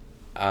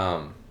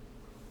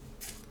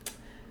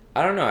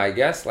 I don't know. I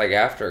guess like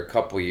after a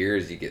couple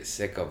years, you get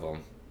sick of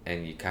them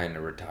and you kind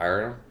of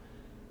retire them,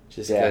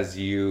 just because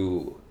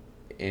you,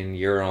 in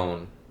your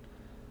own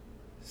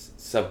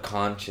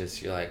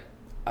subconscious, you're like,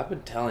 I've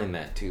been telling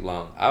that too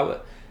long.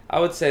 I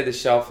would say the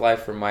shelf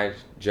life for my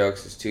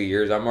jokes is 2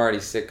 years. I'm already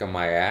sick of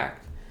my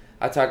act.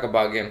 I talk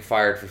about getting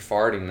fired for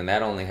farting, and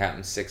that only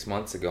happened 6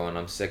 months ago, and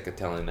I'm sick of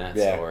telling that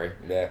story.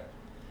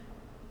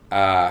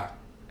 Yeah.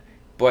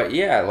 But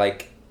yeah,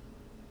 like,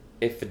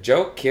 if a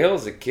joke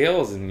kills, it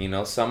kills, and, you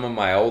know, some of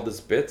my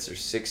oldest bits are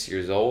 6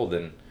 years old,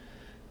 and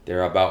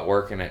they're about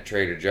working at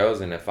Trader Joe's,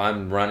 and if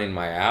I'm running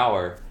my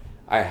hour,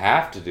 I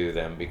have to do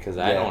them, because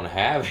I don't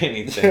have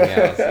anything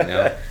else, you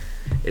know?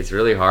 It's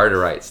really hard to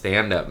write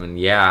stand-up, and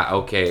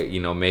okay,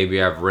 you know,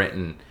 maybe I've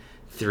written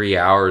 3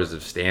 hours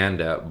of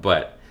stand-up,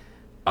 but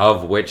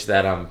of which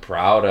that I'm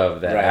proud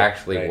of that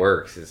actually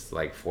works is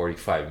like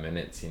 45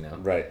 minutes, you know?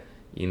 Right.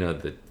 You know,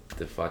 the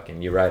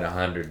fucking, you write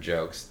 100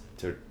 jokes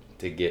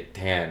to get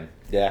 10,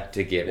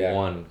 to get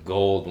one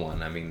gold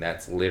one. I mean,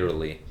 that's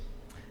literally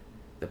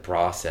the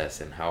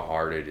process and how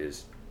hard it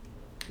is.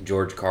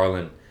 George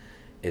Carlin,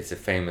 it's a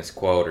famous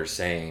quote or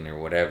saying or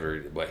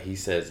whatever, but he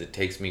says it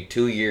takes me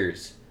 2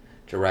 years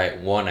to write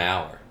 1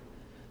 hour.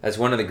 That's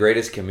one of the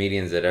greatest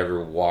comedians that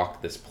ever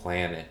walked this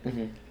planet.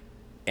 Mm-hmm.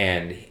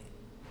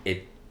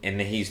 And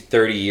he's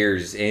 30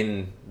 years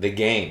in the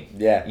game.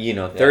 Yeah. You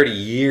know, 30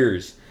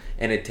 years.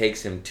 And it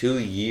takes him 2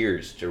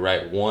 years to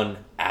write 1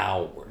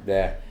 hour.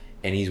 Yeah.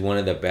 And he's one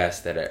of the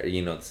best that,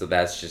 you know, so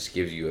that just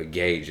gives you a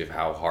gauge of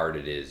how hard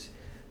it is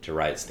to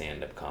write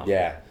stand-up comedy.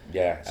 Yeah.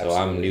 So absolutely.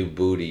 I'm new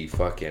booty,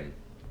 fucking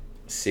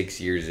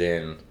 6 years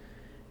in.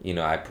 You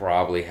know, I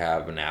probably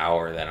have an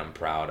hour that I'm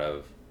proud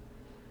of.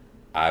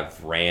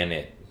 I've ran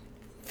it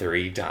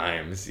 3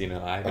 times. You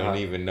know, I don't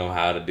even know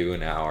how to do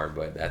an hour,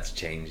 but that's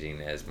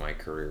changing as my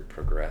career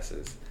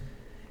progresses,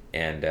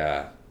 and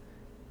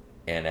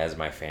as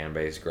my fan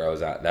base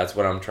grows out. That's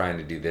what I'm trying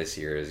to do this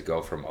year, is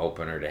go from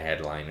opener to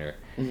headliner,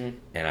 and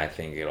I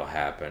think it'll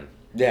happen.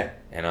 Yeah.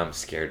 And I'm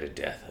scared to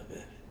death of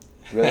it.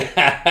 Really?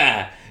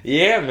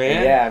 Yeah,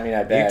 man. Yeah, I mean,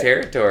 I bet. New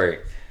territory.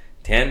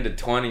 10 to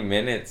 20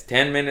 minutes.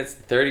 10 minutes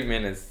to 30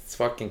 minutes. It's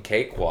fucking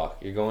cakewalk.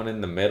 You're going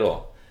in the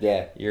middle.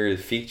 Yeah. You're a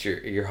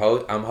feature.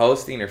 I'm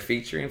hosting or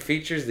featuring.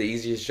 Feature's the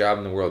easiest job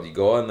in the world. You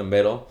go in the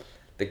middle.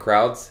 The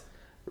crowd's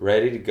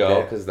ready to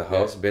go because the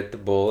host bit the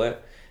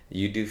bullet.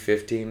 You do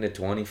 15 to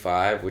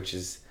 25, which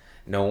is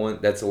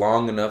that's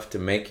long enough to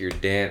make your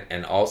dent,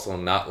 and also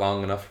not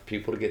long enough for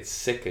people to get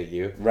sick of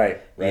you. Right.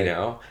 You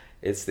know,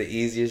 it's the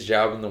easiest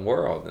job in the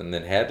world. And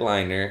then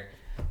headliner,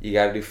 you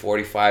got to do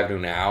 45 to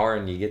an hour,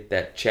 and you get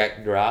that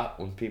check drop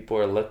when people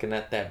are looking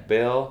at that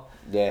bill,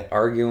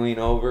 arguing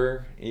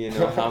over,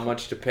 how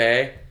much to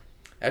pay.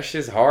 That's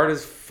just hard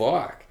as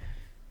fuck.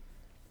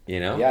 You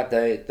know? Yeah,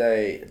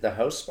 the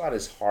host spot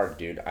is hard,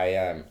 dude.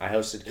 I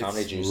hosted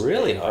Comedy Juice. It's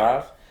really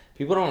hard.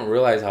 People don't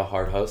realize how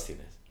hard hosting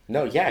is.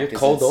 No, yeah. You're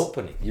cold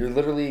opening. You're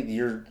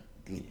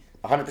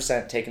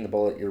 100% taking the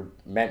bullet. You're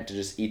meant to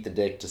just eat the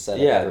dick to set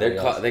up. Yeah,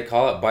 they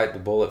call it bite the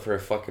bullet for a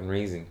fucking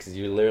reason, because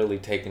you're literally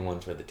taking one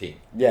for the team.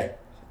 Yeah.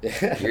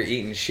 You're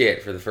eating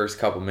shit for the first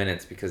couple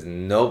minutes because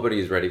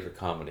nobody's ready for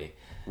comedy.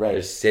 Right.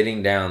 They're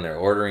sitting down, they're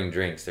ordering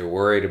drinks, they're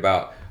worried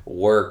about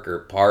work or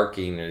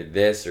parking or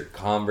this or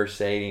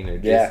conversating or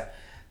just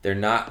they're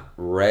not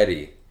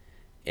ready,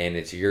 and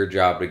it's your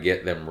job to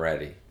get them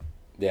ready.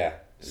 Yeah.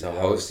 So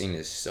hosting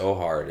is so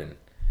hard, and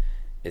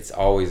it's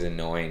always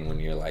annoying when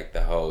you're like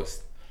the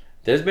host.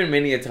 There's been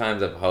many a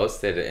times I've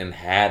hosted and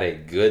had a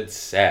good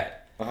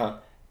set.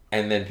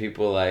 And then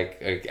people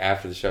like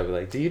after the show be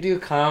like, "Do you do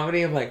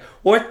comedy?" I'm like,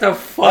 "What the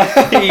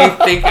fuck do you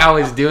think I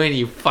was doing,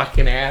 you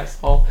fucking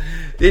asshole?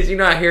 Did you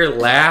not hear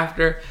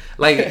laughter?"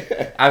 Like,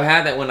 I've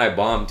had that when I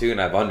bombed too,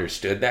 and I've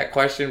understood that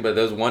question. But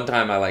there was one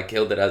time I like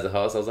killed it as a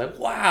host. I was like,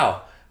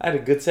 "Wow, I had a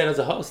good set as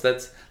a host."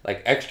 That's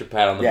like extra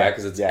pat on the back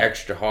because it's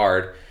extra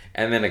hard.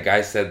 And then a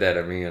guy said that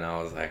to me, and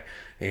I was like,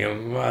 "You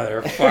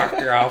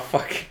motherfucker, I'll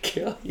fucking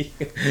kill you."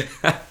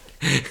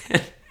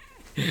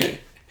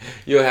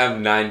 You'll have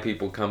 9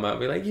 people come up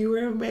and be like, "You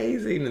were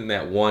amazing," and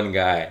that one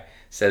guy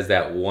says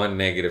that one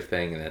negative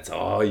thing, and that's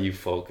all you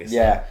focus on.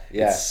 Yeah.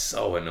 It's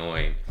so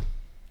annoying.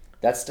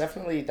 That's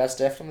definitely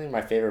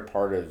my favorite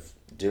part of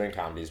doing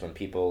comedy, is when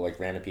people, like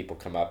random people,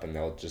 come up and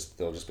they'll just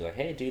be like,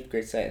 "Hey, dude,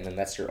 great set," and then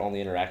that's your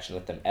only interaction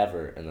with them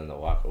ever, and then they'll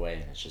walk away,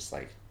 and it's just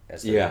like,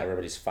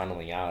 everybody's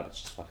funneling out.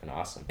 It's just fucking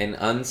awesome. An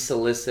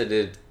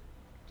unsolicited,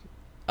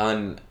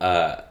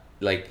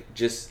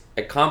 just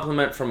a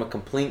compliment from a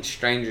complete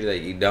stranger that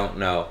you don't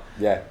know.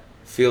 Yeah.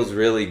 Feels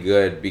really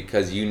good,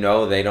 because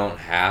they don't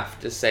have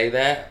to say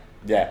that.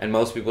 Yeah. And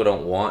most people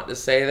don't want to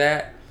say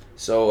that.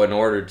 So in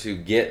order to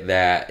get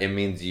that, it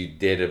means you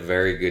did a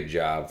very good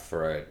job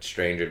for a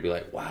stranger to be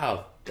like,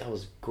 "Wow, that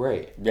was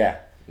great." Yeah.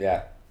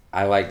 Yeah.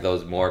 I like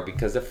those more,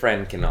 because a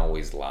friend can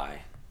always lie.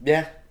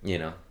 Yeah.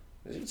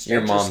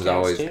 Your mom's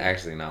always...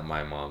 Actually, not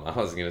my mom. I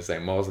was going to say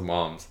most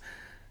moms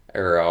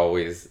are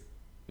always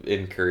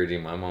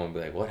encouraging my mom to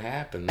be like, "What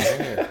happened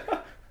there?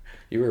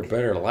 You were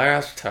better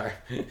last time."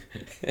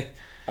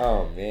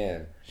 Oh,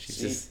 man. She's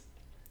just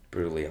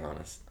brutally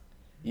honest.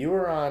 You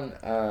were on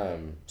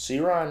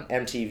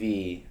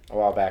MTV a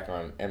while back,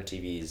 on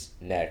MTV's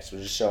Next, which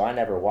is a show I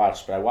never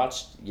watched, but I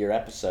watched your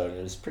episode, and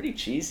it was pretty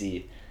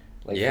cheesy.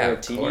 Like, for a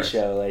TV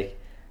show. Like,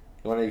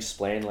 you want to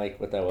explain,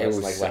 like, what that was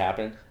like, what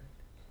happened?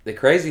 The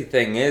crazy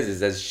thing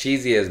is as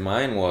cheesy as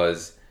mine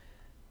was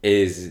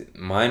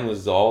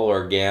all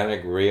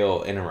organic,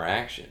 real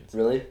interactions.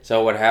 Really?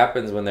 So what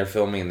happens when they're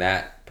filming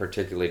that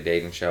particular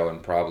dating show,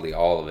 and probably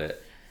all of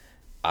it,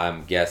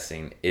 I'm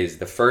guessing, is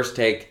the first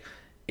take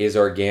is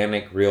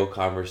organic, real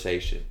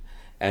conversation.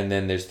 And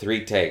then there's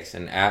 3 takes.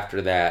 And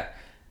after that,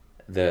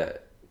 the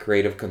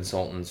creative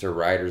consultants or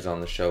writers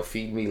on the show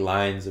feed me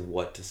lines of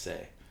what to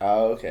say.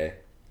 Oh, okay.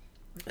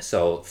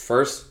 So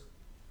first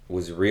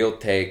was real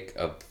take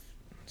of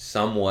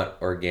somewhat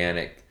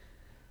organic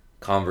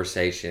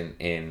conversation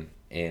in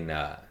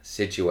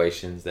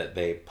situations that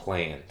they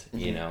planned.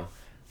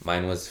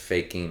 Mine was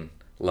faking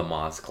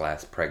Lamaze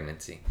class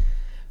pregnancy.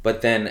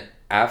 But then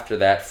after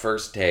that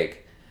first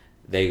take,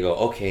 they go,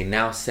 "Okay,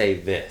 now say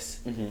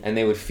this." And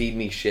they would feed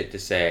me shit to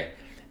say,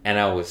 and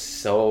I was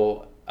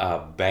so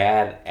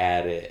bad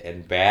at it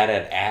and bad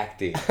at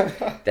acting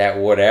that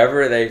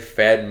whatever they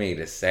fed me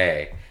to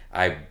say,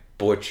 I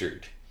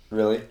butchered.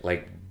 Really?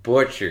 Like,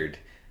 butchered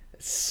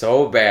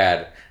so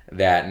bad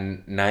that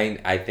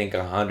I think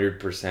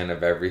 100%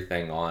 of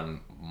everything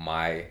on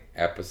my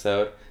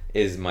episode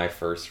is my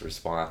first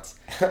response,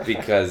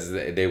 because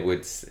they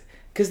would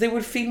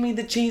feed me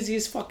the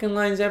cheesiest fucking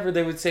lines ever.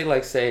 They would say,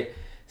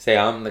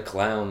 "I'm the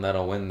clown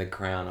that'll win the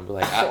crown." I'd be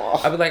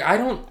like, I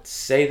don't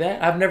say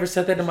that. I've never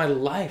said that in my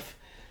life.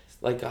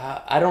 Like,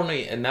 I don't know.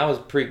 And that was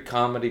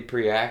pre-comedy,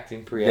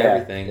 pre-acting,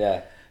 pre-everything.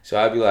 Yeah. So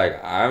I'd be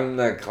like, I'm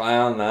the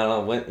clown.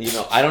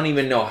 I don't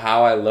even know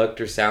how I looked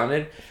or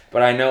sounded,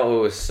 but I know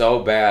it was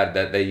so bad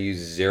that they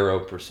used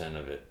 0%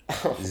 of it.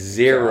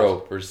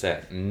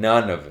 0%.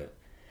 None of it.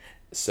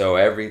 So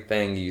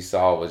everything you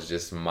saw was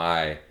just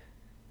my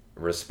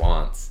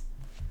response.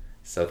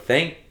 So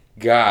thank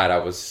God I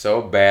was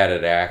so bad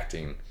at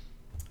acting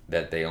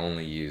that they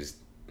only used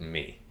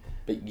me.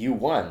 But you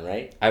won,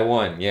 right? I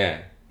won,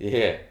 yeah.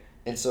 Yeah.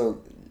 And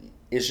so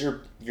is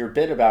your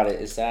bit about it,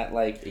 is that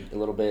like a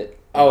little bit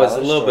it's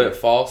a little bit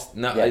false.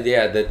 No,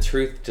 yeah. The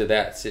truth to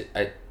that,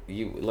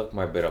 you look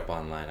my bit up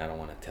online. I don't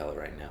want to tell it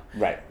right now.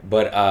 Right.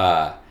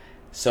 But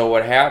so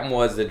what happened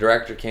was the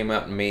director came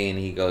up to me and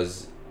he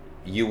goes,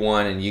 "You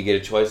won, and you get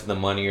a choice of the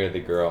money or the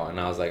girl."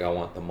 And I was like, "I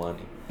want the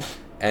money."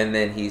 And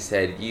then he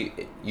said,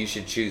 "You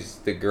should choose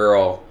the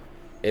girl.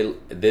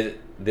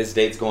 This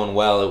date's going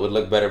well. It would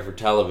look better for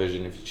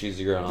television if you choose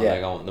the girl." And I was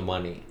like, "I want the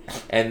money."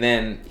 And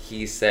then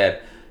he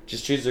said,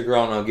 "Just choose the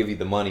girl and I'll give you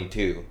the money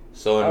too."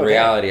 So in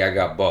reality, I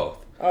got both.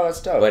 Oh,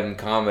 that's dope. But in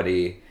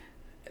comedy,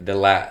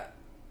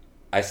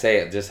 I say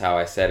it just how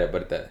I said it,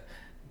 but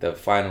the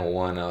final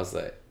one,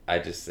 I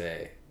just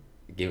say,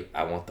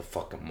 I want the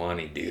fucking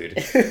money, dude.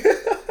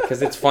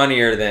 Because it's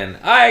funnier than,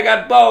 I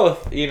got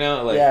both, you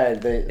know? Like,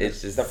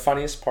 it's just... The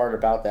funniest part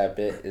about that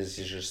bit is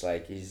he's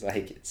like, it's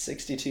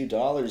 $62,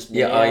 man.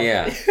 Yeah, oh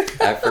yeah.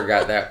 I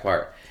forgot that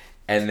part.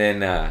 And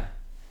then,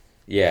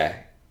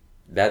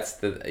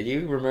 that's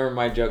you remember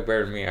my joke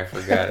better than me, I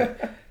forgot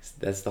it.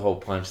 That's the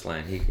whole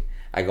punchline.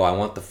 I go, "I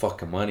want the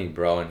fucking money,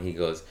 bro." And he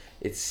goes,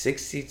 "It's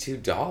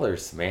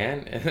 $62,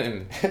 man."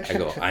 And I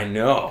go, "I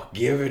know,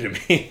 give it to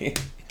me."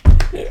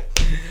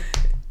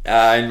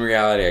 In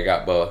reality, I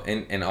got both.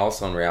 And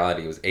also in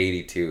reality, it was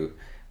 82.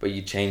 But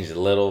you changed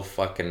little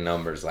fucking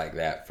numbers like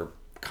that for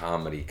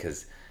comedy.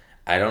 Because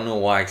I don't know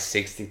why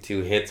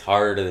 62 hits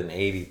harder than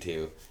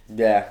 82.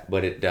 Yeah.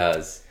 But it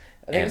does.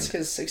 I think it's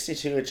because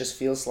 62, it just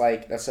feels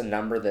like that's a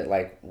number that,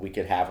 like, we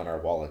could have in our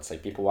wallets.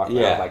 Like, people walk around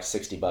with, like,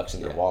 $60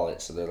 in their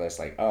wallet. So they're just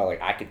like, oh,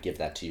 like, I could give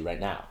that to you right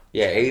now.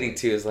 Yeah,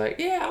 82 is like,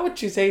 yeah, I would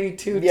choose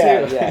 82 too.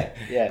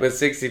 Yeah. But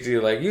 62,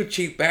 like, you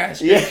cheap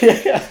bastard.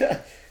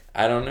 Yeah.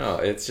 I don't know.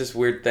 It's just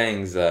weird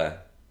things.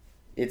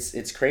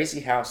 It's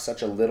crazy how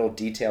such a little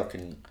detail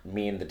can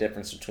mean the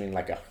difference between,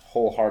 like, a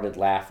wholehearted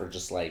laugh or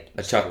just, like...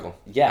 A chuckle.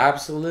 Yeah.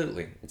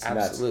 Absolutely. It's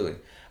absolutely.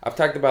 Nuts. I've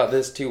talked about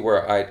this, too,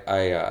 where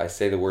I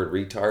say the word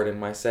retard in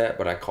my set,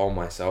 but I call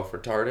myself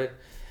retarded.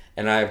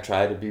 And I have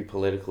tried to be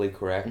politically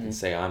correct and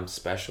say I'm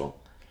special.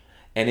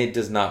 And it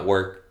does not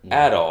work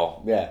at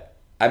all. Yeah.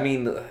 I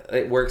mean,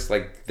 it works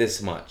like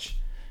this much.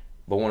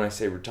 But when I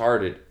say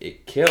retarded,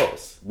 it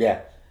kills. Yeah.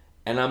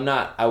 And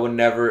I would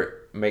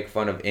never make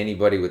fun of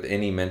anybody with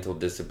any mental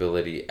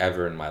disability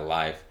ever in my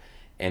life.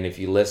 And if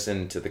you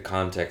listen to the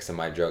context of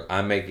my joke,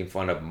 I'm making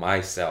fun of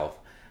myself.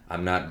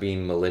 I'm not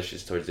being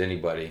malicious towards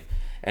anybody.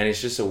 And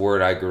it's just a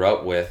word I grew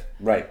up with.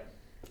 Right.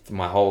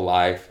 My whole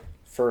life.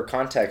 For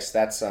context,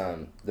 that's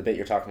the bit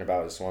you're talking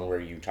about is the one where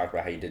you talk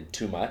about how you did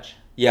too much.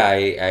 Yeah, I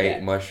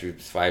ate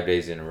mushrooms 5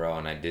 days in a row,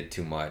 and I did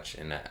too much.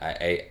 And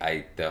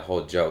the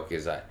whole joke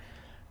is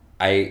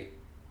I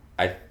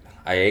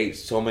ate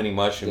so many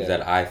mushrooms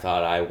that I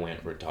thought I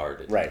went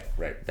retarded. Right.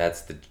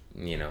 That's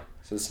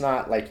So it's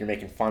not like you're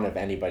making fun of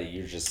anybody.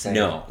 You're just saying,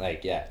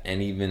 like, yeah.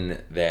 And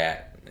even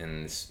that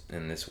in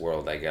this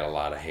world, I get a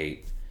lot of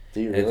hate.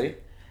 Do you really?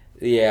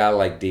 Yeah,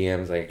 like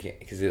DMs, like,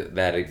 because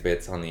that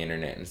bit's on the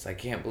internet, and it's like, I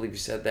can't believe you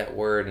said that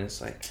word, and it's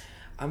like,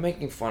 I'm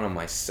making fun of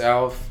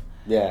myself.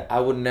 Yeah. I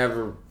would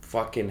never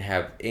fucking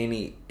have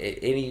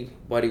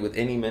anybody with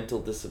any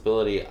mental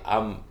disability.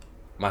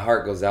 My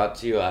heart goes out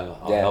to you. I'll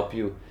help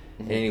you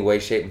in any way,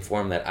 shape, and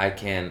form that I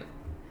can.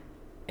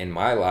 In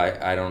my life,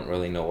 I don't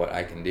really know what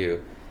I can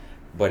do,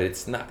 but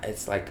it's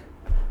like,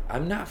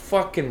 I'm not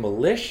fucking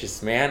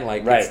malicious, man.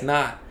 Like, it's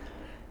not.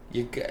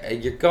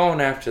 You're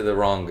going after the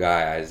wrong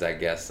guy, I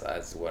guess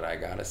that's what I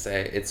gotta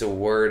say. It's a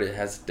word, it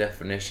has a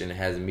definition, it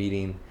has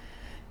meaning.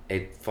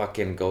 It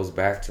fucking goes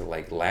back to,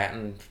 like,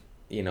 Latin.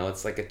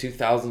 It's like a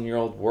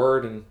 2,000-year-old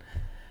word, and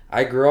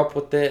I grew up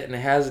with it, and it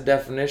has a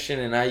definition,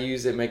 and I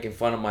use it making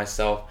fun of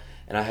myself,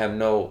 and I have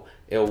no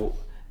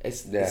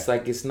it's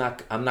like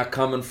I'm not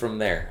coming from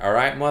there. All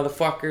right,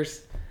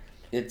 motherfuckers?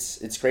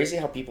 It's crazy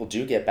how people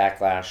do get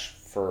backlash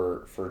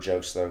for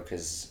jokes, though,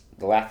 because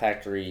the Laugh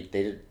Factory,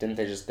 they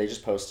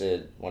just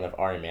posted one of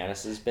Ari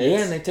Manis's bits. Yeah,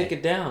 and they took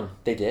it down.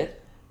 They did?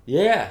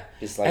 Yeah.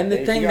 It's like, and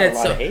the thing that's a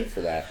lot of hate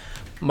for that.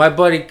 My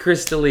buddy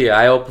Chris D'Elia,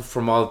 I open for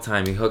him all the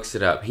time. He hooks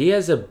it up. He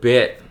has a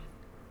bit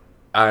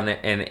on it,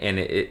 and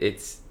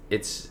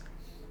it's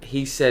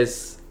he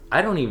says,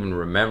 I don't even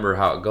remember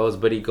how it goes,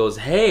 but he goes,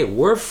 "Hey,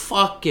 we're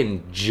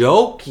fucking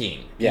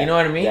joking." Yeah. You know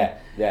what I mean?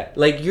 Yeah.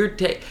 Like,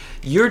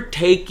 you're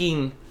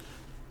taking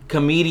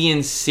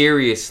comedians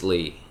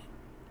seriously.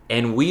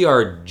 And we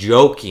are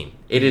joking.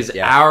 It is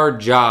our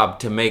job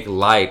to make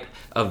light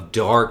of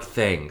dark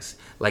things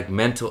like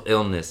mental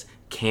illness,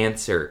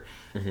 cancer,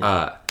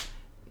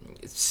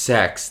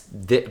 sex,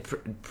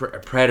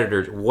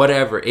 predators,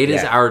 whatever. It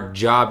is our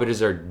job. It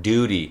is our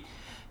duty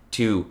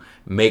to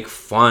make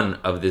fun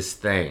of this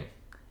thing.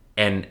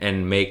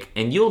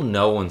 and you'll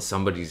know when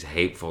somebody's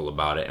hateful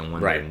about it and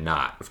when they're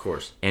not. Of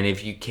course. And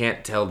if you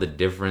can't tell the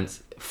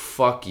difference,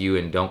 fuck you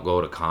and don't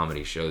go to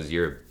comedy shows.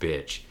 You're a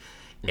bitch.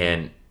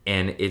 And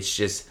it's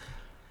just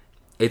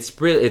it's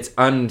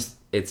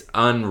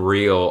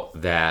unreal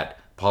that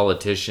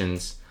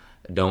politicians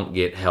don't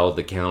get held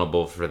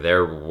accountable for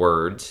their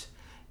words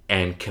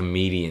and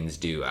comedians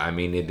do. I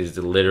mean, it is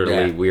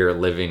literally we are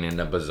living in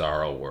a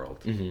bizarro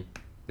world.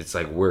 It's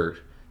like we're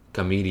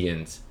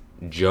comedians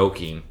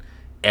joking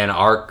and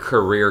our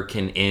career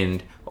can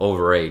end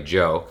over a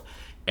joke,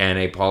 and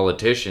a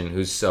politician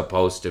who's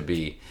supposed to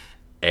be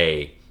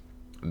a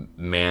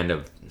man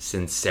of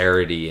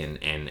sincerity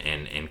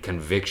and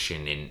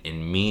conviction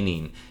and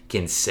meaning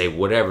can say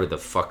whatever the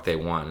fuck they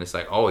want. It's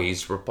like, oh,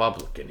 he's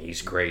Republican,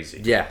 he's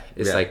crazy.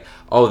 It's like,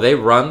 oh, they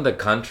run the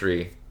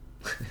country.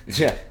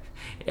 Yeah,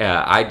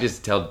 I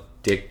just tell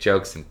dick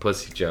jokes and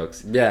pussy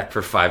jokes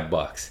for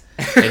 $5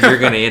 and you're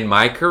gonna end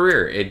my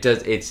career.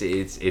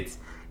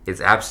 It's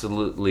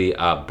absolutely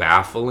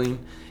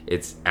baffling.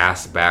 It's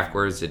ass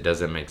backwards. It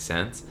doesn't make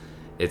sense.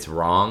 It's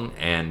wrong,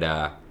 and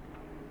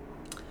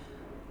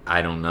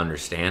I don't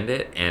understand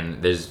it.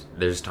 And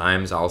there's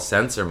times I'll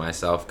censor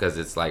myself because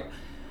it's like,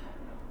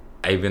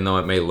 even though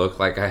it may look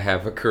like I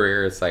have a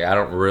career, it's like I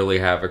don't really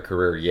have a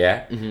career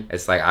yet.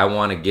 It's like I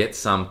want to get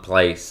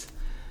someplace,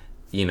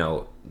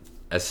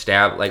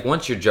 like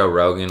once you're Joe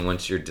Rogan,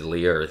 once you're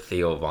D'Elia or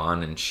Theo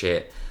Vaughn and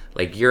shit,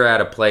 like you're at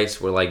a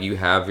place where like you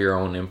have your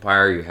own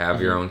empire, you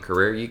have your own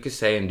career, you can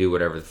say and do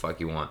whatever the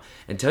fuck you want.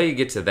 Until you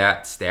get to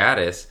that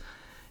status,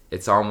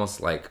 it's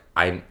almost like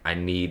I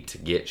need to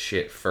get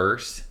shit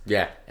first.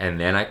 Yeah. And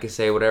then I can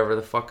say whatever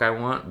the fuck I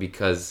want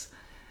because,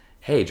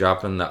 hey,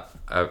 dropping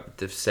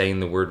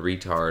saying the word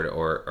retard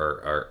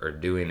or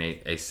doing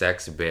a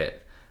sex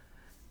bit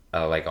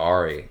like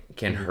Ari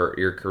can hurt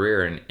your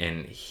career,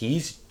 and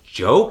he's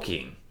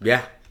joking.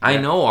 Yeah. I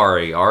know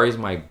Ari. Ari's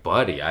my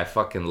buddy. I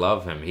fucking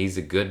love him. He's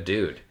a good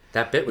dude.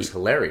 That bit was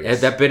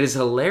hilarious. That bit is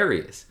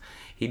hilarious.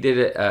 He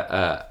did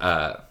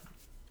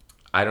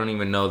I don't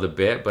even know the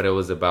bit, but it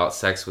was about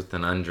sex with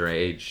an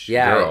underage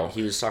girl.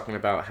 He was talking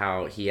about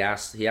how he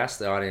asked the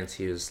audience,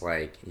 he's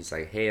like,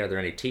 hey, are there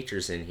any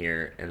teachers in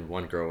here? And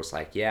one girl was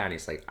like, yeah. And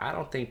he's like, I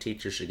don't think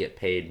teachers should get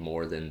paid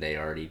more than they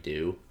already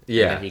do.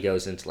 Yeah. And then he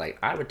goes into like,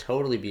 I would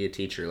totally be a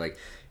teacher. Like,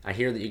 I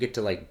hear that you get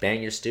to like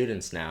bang your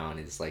students now. And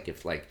it's like,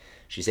 if like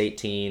she's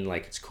 18,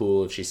 like it's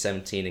cool. If she's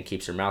 17 and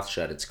keeps her mouth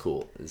shut, it's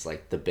cool. It's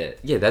like the bit.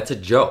 Yeah, that's a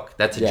joke.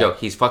 That's a joke.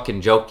 He's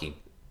fucking joking.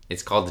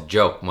 It's called a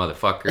joke,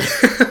 motherfucker.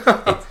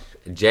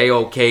 It's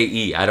Joke.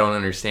 I don't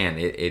understand.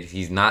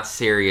 He's not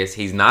serious.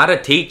 He's not a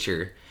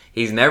teacher.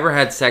 He's never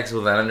had sex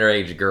with an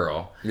underage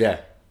girl.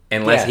 Yeah.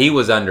 Unless he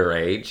was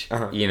underage,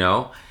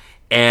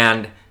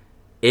 And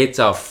it's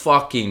a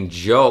fucking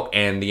joke.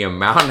 And the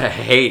amount of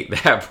hate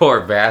that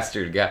poor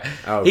bastard got.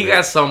 He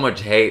got so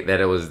much hate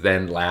that it was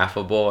then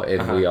laughable.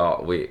 And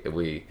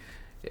we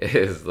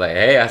it's like,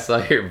 hey, I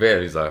saw your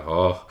bit. He's like,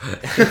 oh.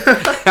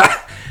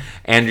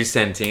 Andrew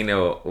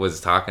Santino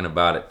was talking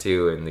about it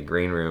too in the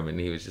green room, and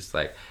he was just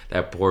like,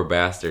 that poor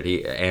bastard.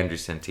 Andrew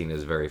Santino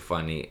is very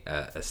funny,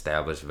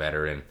 established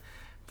veteran,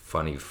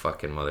 funny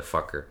fucking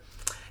motherfucker.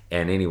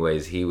 And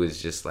anyways, he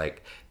was just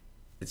like,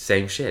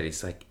 same shit.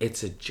 He's like,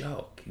 it's a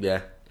joke.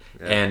 Yeah.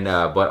 And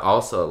but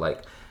also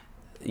like,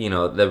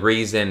 the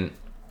reason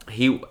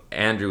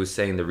Andrew was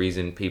saying the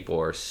reason people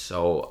are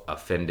so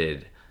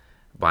offended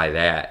by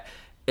that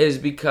is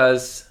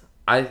because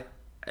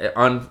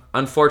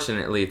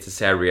unfortunately, it's a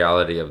sad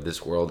reality of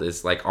this world,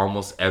 is like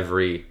almost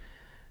every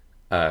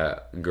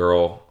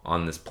girl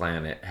on this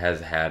planet has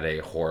had a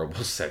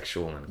horrible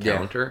sexual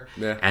encounter.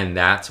 Yeah. And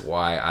that's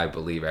why I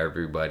believe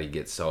everybody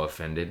gets so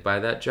offended by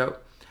that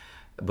joke.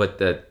 But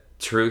the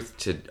truth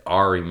to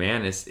Ari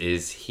Manis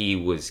is he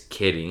was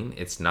kidding.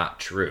 It's not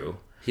true.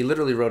 He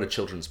literally wrote a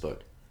children's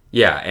book.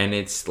 Yeah, and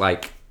it's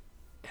like,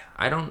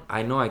 I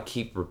know I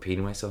keep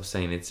repeating myself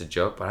saying it's a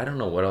joke, but I don't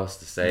know what else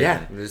to say.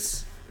 Yeah,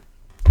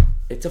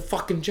 it's a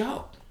fucking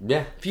joke.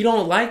 Yeah. If you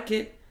don't like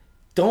it,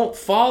 don't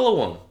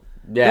follow him.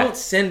 Yeah. Don't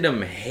send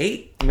him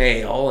hate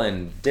mail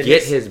and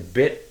get his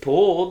bit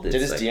pulled. Did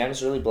his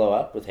DMs really blow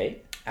up with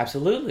hate?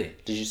 Absolutely.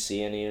 Did you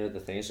see any of the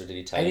things, or did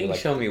he tell you? He didn't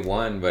show me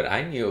one, but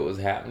I knew it was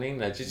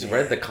happening. I just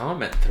read the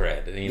comment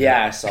thread.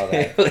 Yeah, I saw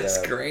that. It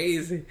was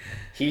crazy.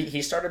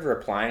 He started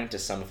replying to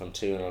some of them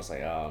too, and I was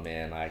like, oh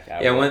man,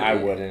 I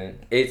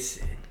wouldn't. It's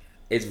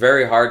a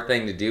very hard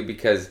thing to do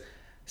because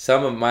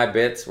some of my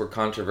bits were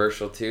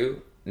controversial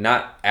too.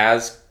 Not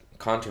as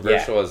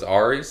controversial as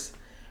Ari's,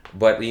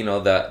 but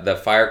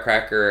the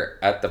firecracker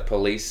at the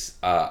police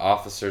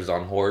officers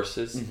on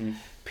horses,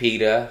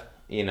 PETA,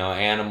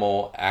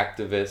 animal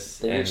activists.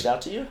 They reached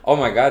out to you? Oh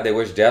my God, they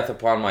wished death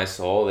upon my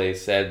soul. They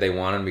said they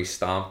wanted me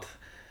stomped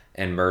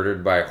and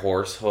murdered by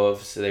horse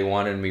hooves. They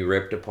wanted me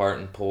ripped apart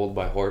and pulled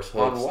by horse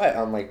hooves. On what?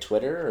 On like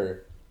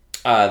Twitter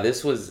or?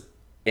 This was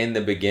in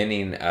the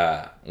beginning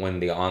when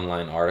the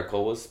online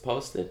article was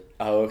posted.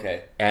 Oh,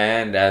 okay.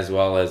 And as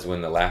well as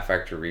when the Laugh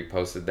Factory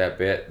reposted that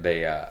bit,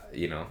 they,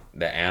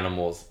 the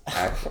animals.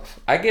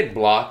 I get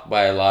blocked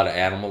by a lot of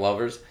animal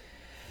lovers.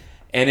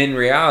 And in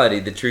reality,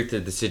 the truth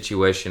of the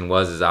situation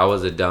is I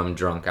was a dumb,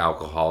 drunk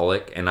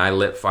alcoholic, and I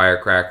lit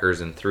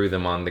firecrackers and threw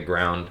them on the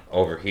ground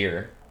over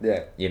here.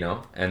 Yeah. You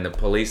know? And the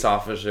police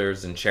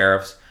officers and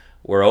sheriffs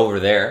were over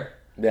there.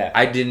 Yeah.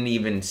 I didn't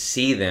even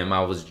see them.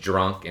 I was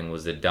drunk and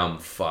was a dumb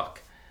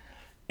fuck.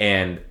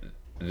 And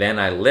then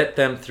I lit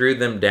them, threw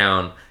them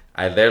down.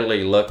 I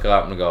literally look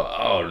up and go,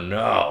 oh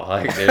no.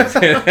 Like,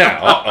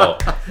 uh-oh.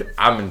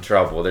 I'm in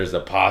trouble. There's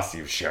a posse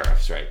of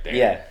sheriffs right there.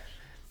 Yeah.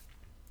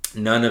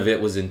 None of it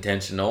was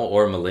intentional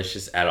or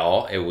malicious at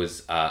all. It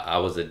was, I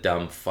was a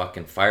dumb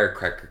fucking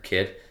firecracker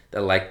kid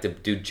that liked to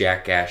do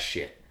jackass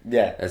shit.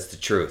 Yeah. That's the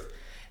truth.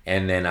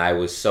 And then I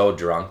was so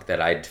drunk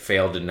that I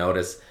failed to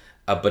notice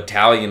a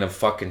battalion of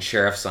fucking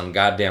sheriffs on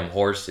goddamn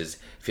horses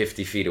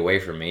 50 feet away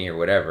from me or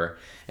whatever.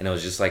 And it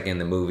was just like in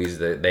the movies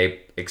that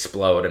they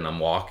explode and I'm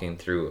walking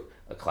through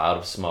a cloud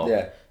of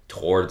smoke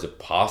towards a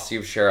posse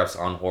of sheriffs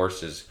on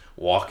horses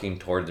walking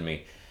towards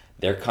me.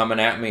 They're coming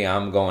at me.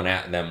 I'm going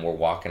at them. We're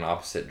walking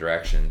opposite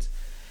directions.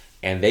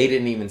 And they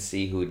didn't even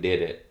see who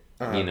did it,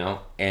 you know?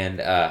 And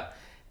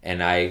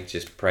I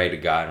just prayed to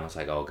God, and I was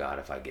like, oh, God,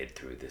 if I get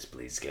through this,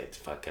 please get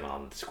fucking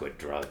on the squid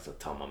drugs. I'll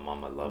tell my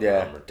mom I love her.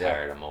 I'm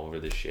retired. I'm over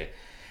this shit.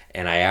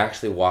 And I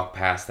actually walked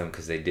past them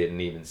because they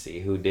didn't even see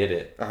who did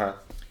it.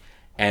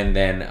 And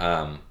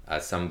then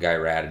some guy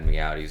ratted me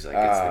out. He was like,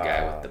 it's the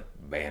guy with the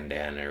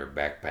bandana or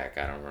backpack.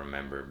 I don't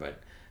remember,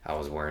 but I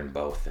was wearing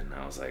both, and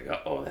I was like,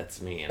 oh,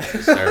 that's me. And I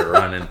just started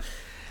running.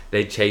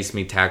 They chased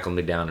me, tackled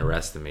me down,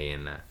 arrested me,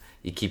 and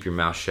you keep your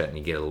mouth shut and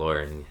you get a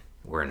lawyer, and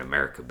we're in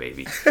America,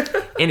 baby.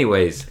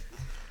 Anyways,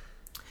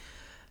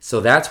 so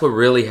that's what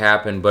really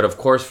happened. But of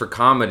course, for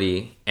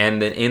comedy,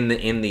 and then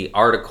in the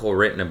article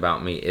written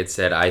about me, it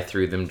said I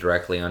threw them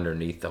directly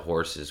underneath the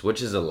horses,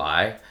 which is a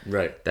lie.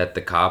 Right. That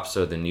the cops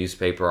or the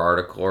newspaper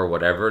article or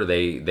whatever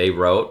they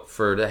wrote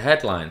for the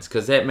headlines,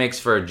 because that makes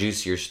for a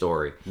juicier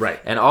story. Right.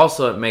 And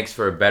also it makes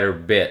for a better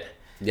bit.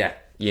 Yeah.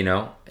 You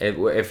know,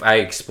 if I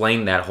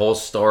explain that whole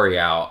story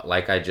out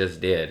like I just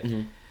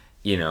did,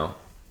 you know.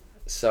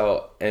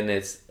 So, and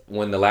it's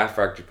when the Laugh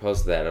Factory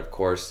posted that, of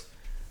course,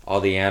 all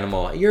the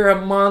animal, you're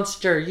a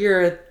monster,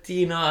 you're a,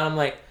 you know, and I'm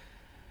like,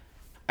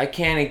 I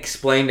can't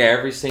explain to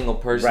every single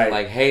person,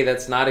 like, hey,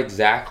 that's not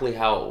exactly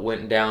how it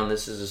went down.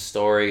 This is a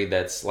story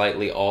that's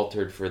slightly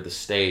altered for the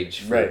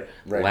stage, for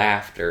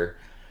laughter.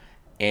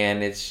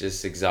 And it's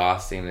just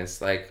exhausting. It's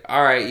like,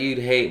 all right, you'd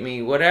hate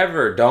me,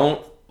 whatever.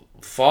 Don't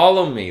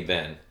follow me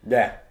then.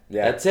 Yeah.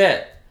 That's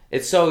it.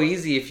 It's so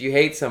easy if you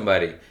hate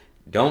somebody.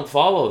 Don't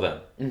follow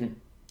them.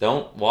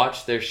 Don't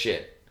watch their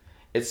shit.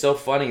 It's so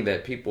funny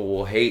that people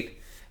will hate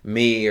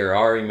me or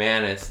Ari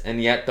Manis,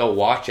 and yet they'll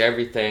watch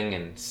everything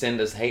and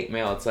send us hate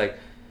mail. It's like,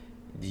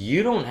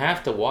 you don't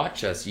have to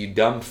watch us, you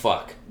dumb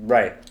fuck.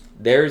 Right.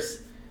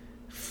 There's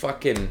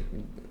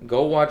fucking,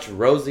 go watch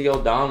Rosie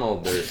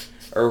O'Donnell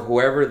or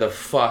whoever the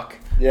fuck.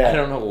 Yeah. I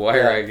don't know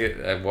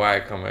why I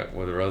come up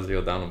with Rosie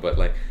O'Donnell, but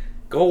like,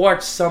 go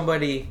watch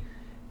somebody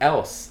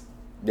else.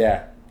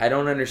 Yeah. I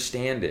don't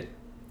understand it.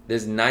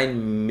 There's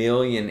 9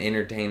 million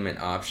entertainment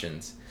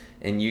options,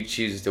 and you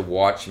choose to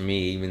watch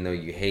me even though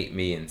you hate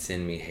me and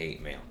send me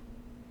hate mail.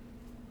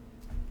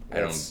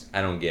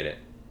 I don't get it.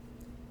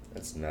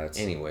 That's nuts.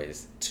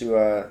 Anyways,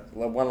 to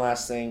one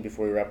last thing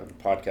before we wrap up the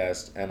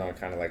podcast, and on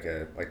kind of like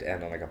to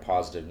end on like a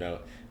positive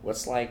note.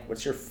 What's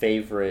your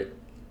favorite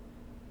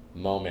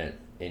moment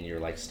in your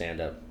like stand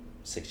up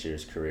 6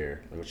 years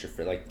career? What's your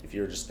like if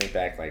you were just think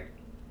back, like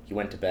you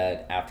went to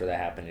bed after that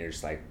happened, you're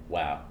just like,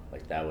 wow,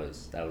 like that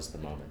was the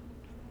moment.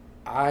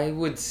 I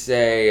would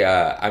say,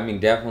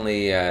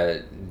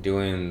 definitely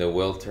doing the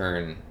Will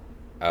Turn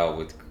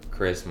with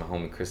Chris, my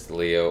homie Chris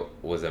DeLeo,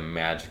 was a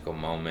magical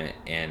moment,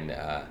 and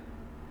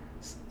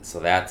so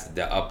that's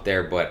up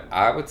there. But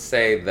I would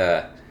say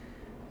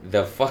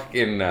the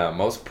fucking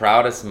most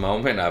proudest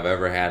moment I've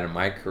ever had in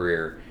my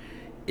career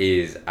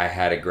is I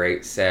had a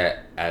great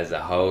set as a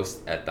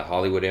host at the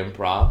Hollywood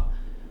Improv,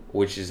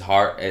 which is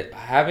hard.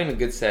 Having a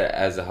good set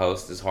as a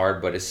host is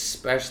hard, but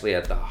especially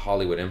at the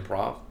Hollywood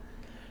Improv.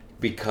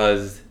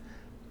 Because,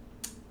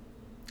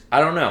 I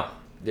don't know,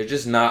 they're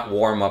just not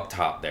warm up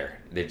top there.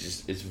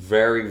 It's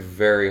very,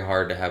 very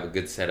hard to have a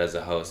good set as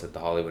a host at the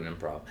Hollywood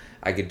Improv.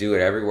 I could do it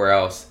everywhere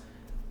else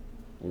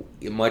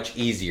much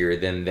easier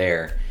than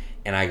there.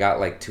 And I got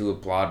like 2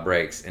 applaud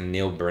breaks, and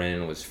Neil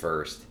Brennan was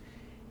first.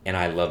 And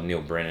I love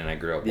Neil Brennan. I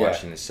grew up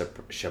watching the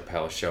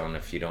Chappelle Show, and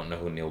if you don't know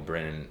who Neil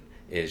Brennan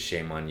is,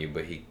 shame on you,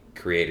 but he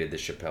created the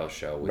Chappelle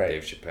Show with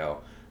Dave Chappelle,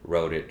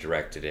 wrote it,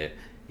 directed it.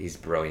 He's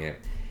brilliant.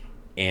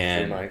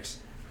 And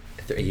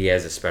he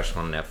has a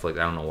special on Netflix.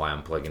 I don't know why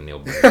I'm plugging Neil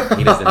Brennan.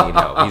 He doesn't need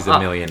help. He's a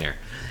millionaire.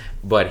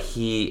 But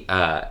he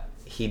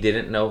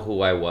didn't know who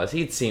I was.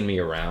 He'd seen me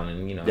around,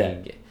 and you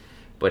know.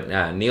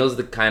 But Neil's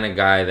the kind of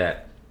guy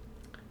that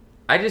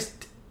I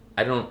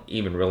don't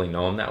even really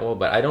know him that well,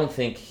 but I don't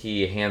think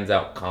he hands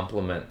out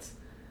compliments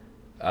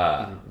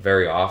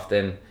very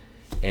often.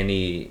 And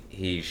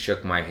he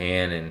shook my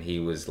hand, and he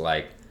was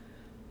like,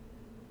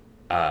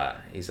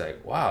 he's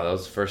like, wow, that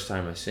was the first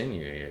time I seen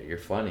you. You're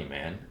funny,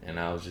 man. And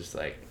I was just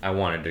like, I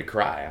wanted to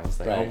cry. I was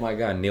like, oh my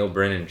God. Neil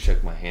Brennan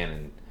shook my hand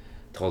and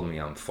told me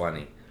I'm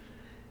funny.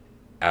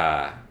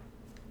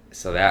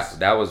 So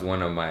that was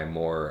one of my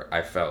more,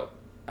 I felt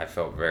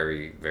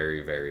very,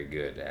 very, very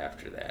good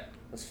after that.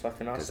 That's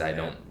fucking awesome. Because I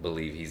don't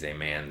believe he's a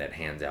man that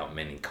hands out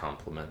many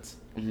compliments.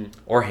 Mm-hmm.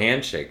 Or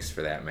handshakes,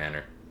 for that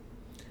matter.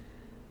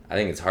 I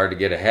think it's hard to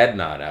get a head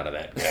nod out of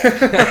that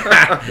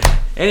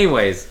guy.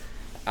 Anyways,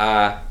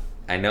 I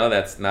know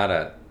that's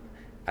not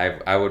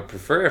I would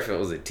prefer if it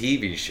was a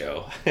TV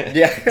show.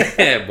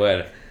 Yeah.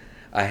 But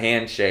a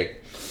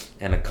handshake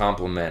and a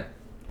compliment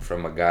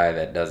from a guy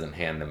that doesn't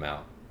hand them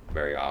out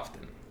very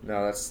often.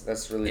 No,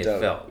 that's really dope.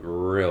 It felt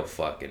real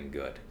fucking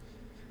good.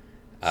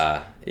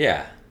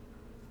 Yeah.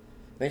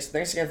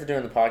 Thanks again for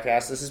doing the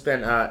podcast. This has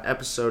been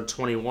episode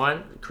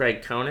 21.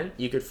 Craig Conan.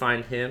 You could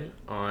find him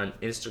on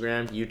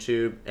Instagram,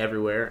 YouTube,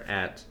 everywhere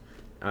at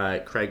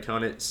Craig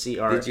Conan,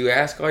 CR. Did you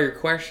ask all your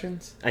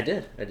questions? I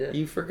did.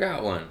 You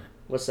forgot one.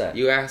 What's that?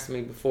 You asked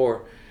me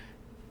before.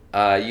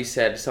 You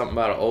said something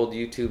about an old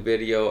YouTube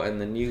video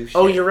and the new shit.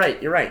 Oh, you're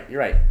right.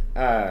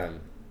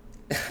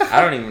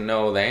 I don't even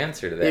know the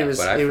answer to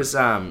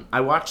that.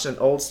 I watched an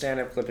old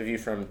stand-up clip of you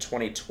from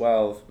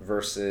 2012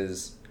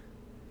 versus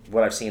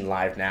what I've seen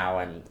live now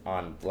and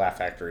on Laugh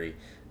Factory,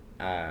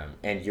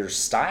 and your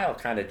style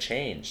kind of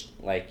changed.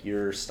 Like,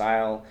 your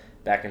style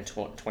back in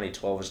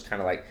 2012 was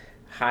kind of like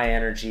high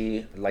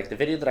energy. Like, the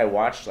video that I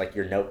watched, like,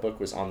 your notebook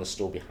was on the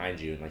stool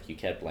behind you, and like you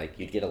kept, like,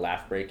 you'd get a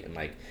laugh break, and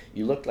like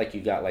you looked like you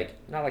got, like,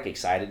 not like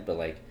excited, but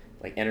like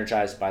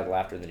energized by the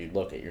laughter, and then you'd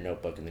look at your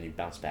notebook, and then you'd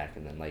bounce back,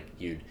 and then like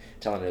you'd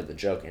tell another the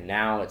joke. And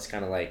now it's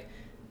kind of like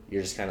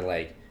you're just kind of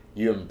like,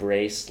 you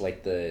embrace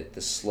like the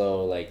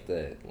slow, like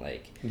the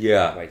like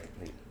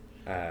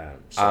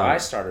so I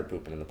started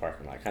pooping in the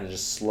parking lot, kind of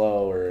just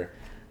slow. Or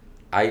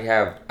I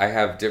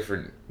have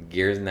different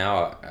gears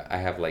now. I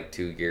have like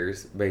 2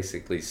 gears,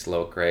 basically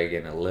slow Craig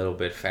and a little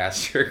bit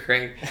faster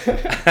Craig.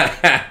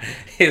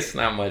 It's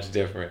not much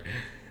different.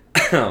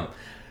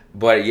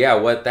 But yeah,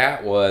 what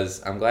that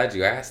was, I'm glad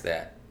you asked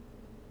that,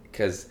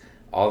 because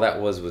all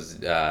that was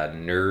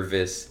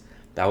nervous.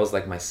 That was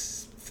like my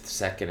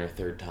second or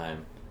third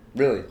time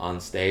really on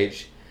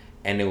stage,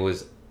 and it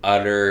was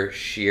utter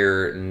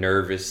sheer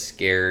nervous,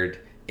 scared,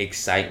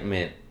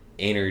 excitement,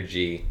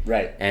 energy.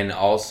 Right. And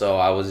also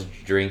I was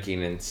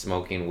drinking and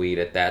smoking weed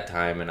at that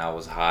time, and I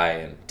was high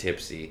and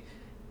tipsy,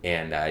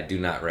 and I do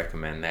not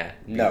recommend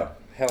that. No,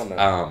 hell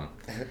no.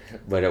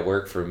 But it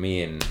worked for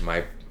me and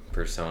my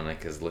persona,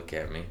 because look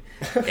at me.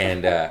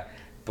 And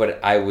but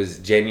I was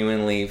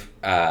genuinely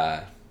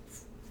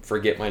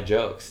forget my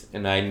jokes,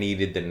 and I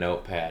needed the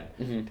notepad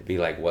to be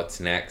like, what's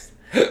next?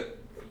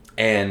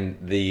 And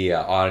the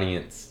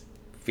audience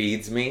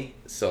feeds me,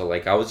 so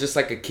like I was just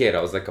like a kid.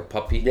 I was like a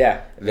puppy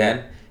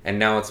then, and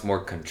now it's more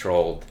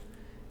controlled.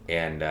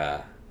 And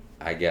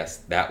I guess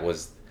that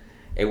was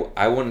it.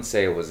 I wouldn't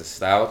say it was a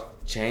style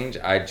change.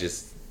 I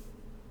just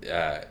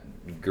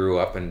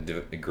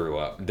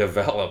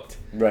developed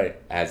right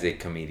as a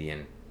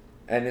comedian.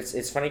 And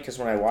it's funny because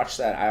when I watched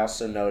that, I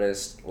also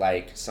noticed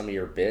like some of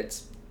your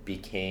bits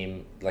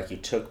became like, you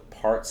took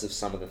parts of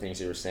some of the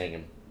things you were saying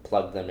and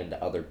plugged them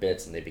into other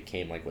bits, and they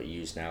became like what you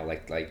use now.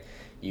 Like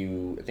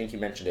you, I think you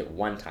mentioned it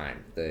one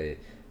time, the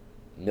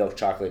milk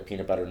chocolate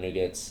peanut butter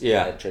nougats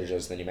at Trader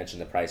Joe's. Then you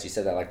mentioned the price. You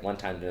said that like one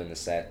time during the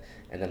set,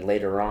 and then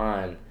later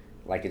on,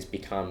 like it's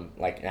become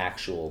like an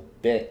actual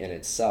bit in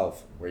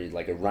itself, where you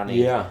like a running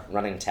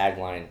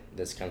tagline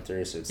that's come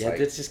through. So it's like,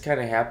 this just kind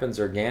of happens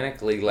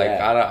organically. Like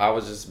I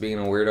was just being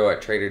a weirdo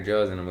at Trader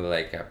Joe's, and I'm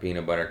like,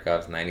 peanut butter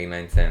cups,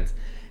 99 cents.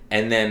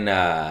 And then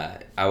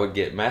I would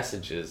get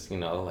messages,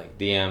 like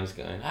DMs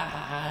going,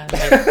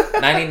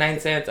 99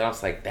 cents. And I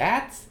was like,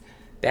 that's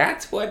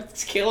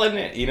what's killing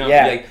it.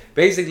 Like,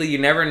 basically you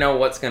never know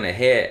what's going to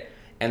hit.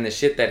 And the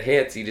shit that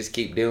hits, you just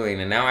keep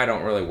doing. And now I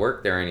don't really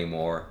work there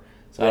anymore.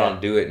 So I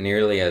don't do it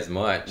nearly as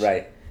much.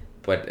 Right.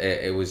 But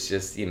it was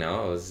just, it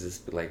was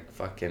just like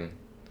fucking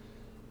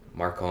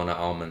Marcona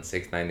almond,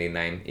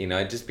 $6.99.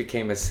 It just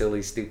became a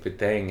silly, stupid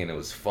thing. And it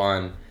was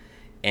fun.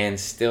 And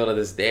still to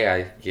this day,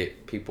 I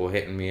get people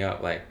hitting me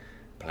up like,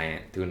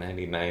 plant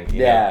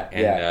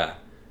 $2.99.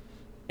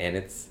 And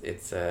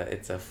it's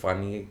a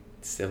funny,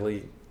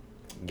 silly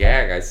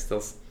gag.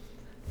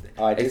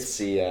 I did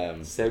see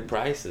said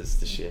prices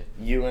to shit.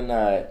 You and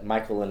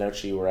Michael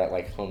Lenoci were at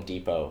like Home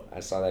Depot. I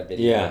saw that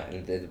video. Yeah.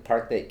 And the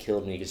part that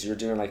killed me, because you were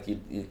doing like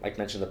you like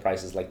mentioned the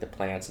prices, like the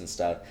plants and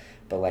stuff,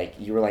 but like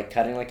you were like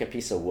cutting like a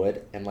piece of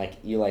wood, and like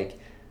you like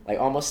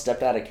almost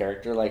stepped out of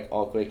character like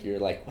all quick. You're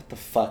like, what the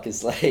fuck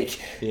is like?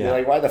 Yeah. You're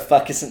like, why the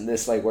fuck isn't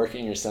this like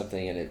working or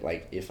something? And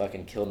it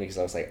fucking killed me, because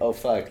I was like, oh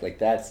fuck, like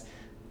that's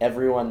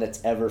everyone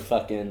that's ever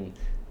fucking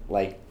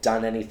like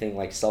done anything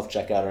like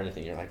self-checkout or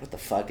anything. You're like, what the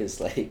fuck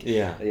is like?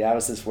 How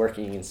is this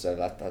working and stuff?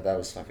 I thought that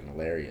was fucking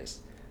hilarious.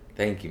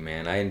 Thank you,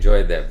 man. I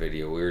enjoyed that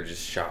video. We were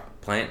just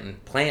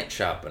plant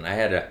shopping. I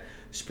had to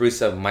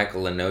spruce up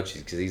Michael Lenoci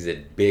because he's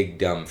a big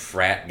dumb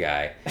frat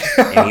guy,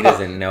 and he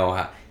doesn't know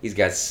how. He's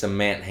got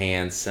cement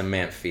hands,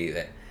 cement feet.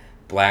 That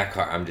black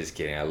heart. I'm just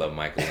kidding. I love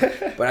Michael.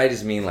 But I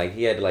just mean, like,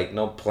 he had, like,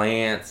 no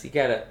plants. You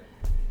gotta...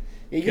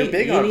 Yeah, you're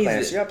big on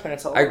plants. You got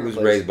plants all over the place. I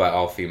was raised by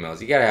all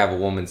females. You gotta have a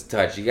woman's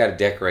touch. You gotta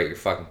decorate your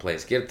fucking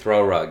place. Get a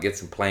throw rug. Get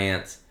some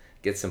plants.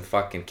 Get some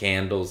fucking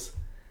candles.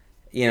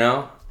 You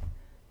know?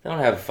 Don't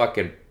have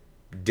fucking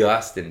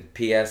dust and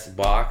PS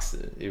box.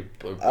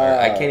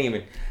 I can't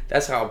even...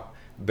 That's how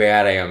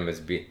bad I am as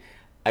being...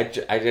 I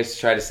just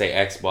try to say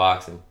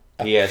Xbox and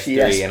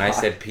PS3, and I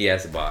said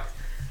PS box.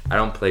 I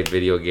don't play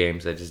video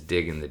games. I just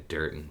dig in the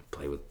dirt and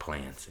play with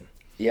plants and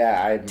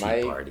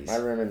my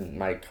room in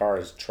my car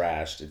is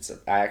trashed.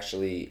 I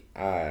actually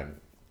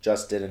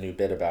just did a new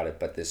bit about it,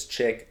 but this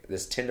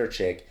Tinder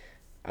chick,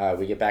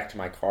 we get back to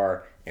my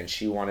car and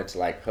she wanted to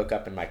like hook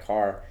up in my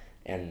car,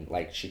 and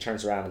like she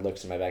turns around and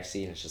looks in my back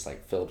seat and it's just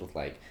like filled with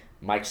like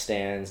mic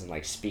stands and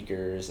like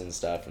speakers and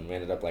stuff, and we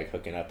ended up like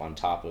hooking up on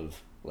top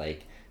of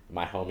like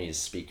my homie's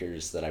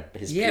speakers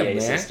his PA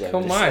system.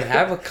 Come on,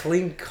 have a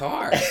clean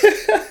car.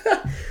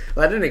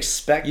 Well, I didn't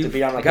expect to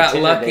be on like got a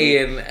lucky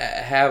date. and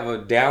have a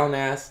down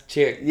ass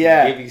chick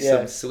give you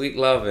some sweet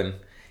loving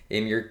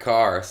in your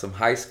car, some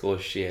high school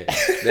shit,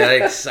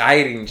 that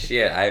exciting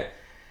shit. I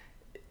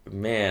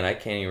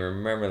can't even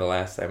remember the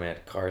last time I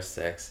had car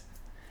sex.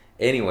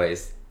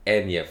 Anyways,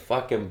 and you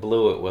fucking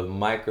blew it with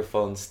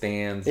microphone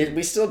stands.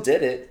 We still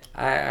did it.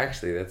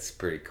 That's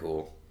pretty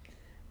cool.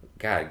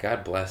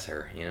 God bless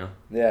her, you know?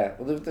 Yeah.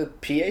 Well, the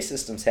PA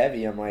system's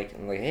heavy. I'm like,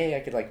 hey, I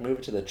could like move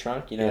it to the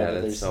trunk, you know? Yeah,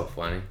 that's so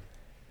funny.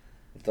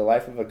 The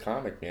life of a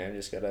comic, man. You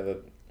just gotta have a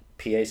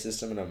PA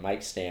system and a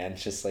mic stand,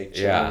 just like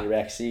chilling in your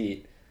back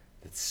seat.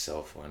 That's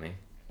so funny.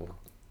 Well,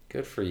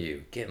 good for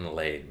you. Getting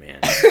laid, man.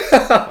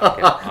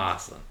 Fucking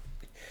awesome.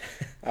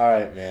 All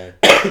right, man.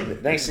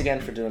 Thanks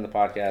again for doing the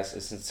podcast. I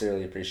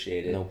sincerely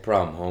appreciate it. No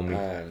problem,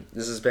 homie.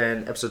 This has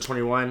been episode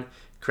 21.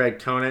 Craig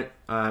Conant.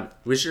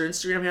 Was your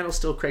Instagram handle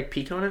still Craig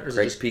P. Conant? Or is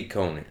Craig P.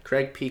 Conant.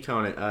 Craig P.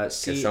 Conant.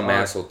 Because some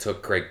asshole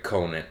took Craig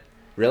Conant.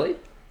 Really?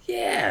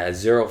 Yeah,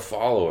 0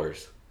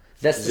 followers.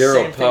 That's the 0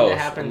 same posts. thing that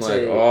happened I'm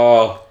to...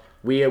 oh.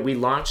 We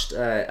launched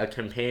a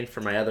campaign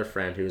for my other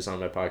friend who was on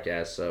my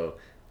podcast, so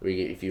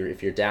if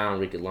you're down,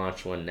 we could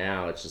launch one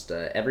now. It's just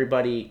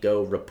everybody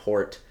go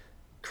report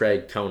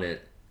Craig Conant,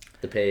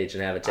 the page,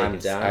 and have it taken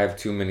down. I have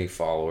too many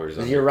followers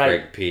on You're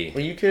right. Craig P.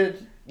 Well, you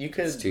could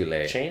it's too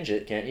late. Change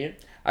it, can't you?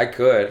 I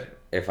could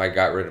if I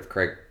got rid of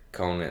Craig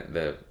Conant,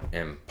 the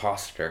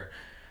imposter.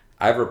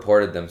 I've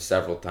reported them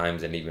several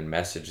times and even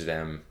messaged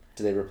them.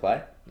 Do they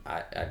reply?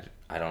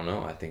 I don't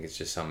know. I think it's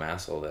just some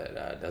asshole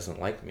that doesn't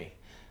like me.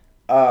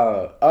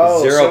 So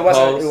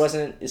it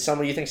wasn't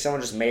someone. You think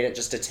someone just made it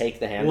just to take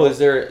the handle? Well,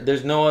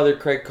 there's no other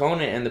Craig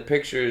Conant, and the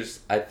pictures,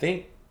 I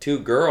think 2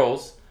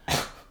 girls,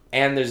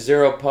 and there's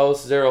 0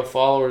 posts, 0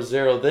 followers,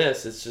 0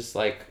 this. It's just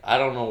like, I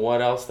don't know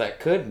what else that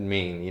could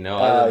mean, you know,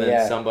 other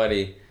than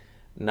somebody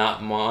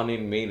not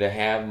wanting me to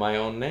have my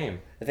own name.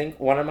 I think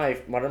one of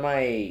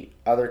my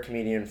other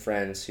comedian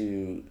friends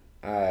who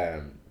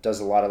does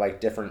a lot of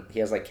like different, he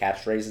has like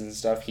catchphrases and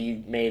stuff.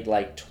 He made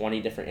like 20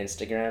 different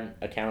Instagram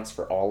accounts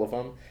for all of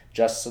them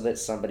just so that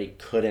somebody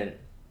couldn't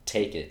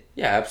take it.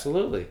 Yeah,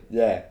 absolutely.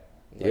 Yeah.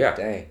 Like,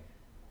 dang.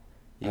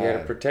 You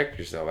gotta protect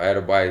yourself. I had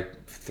to buy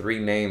 3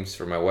 names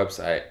for my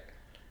website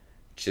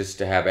just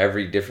to have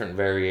every different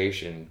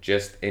variation,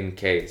 just in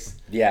case.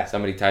 Yeah.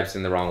 Somebody types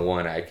in the wrong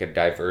one, I could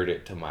divert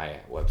it to my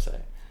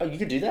website. Oh, you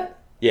could do that?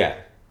 Yeah.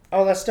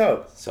 Oh, that's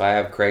dope. So I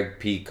have Craig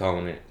P.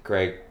 Conant,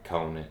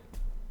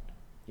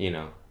 you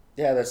know.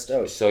 Yeah, that's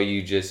dope. So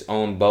you just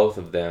own both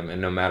of them,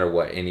 and no matter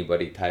what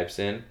anybody types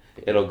in,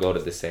 it'll go to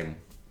the same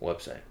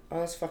website. Oh,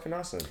 that's fucking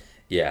awesome.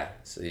 Yeah,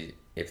 so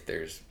if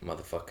there's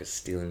motherfuckers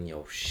stealing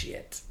your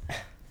shit.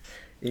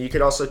 You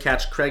could also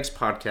catch Craig's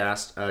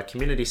podcast,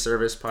 Community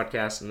Service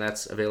Podcast, and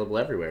that's available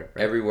everywhere.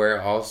 Right?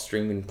 Everywhere, all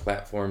streaming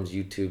platforms.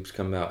 YouTube's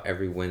come out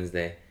every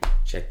Wednesday.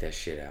 Check that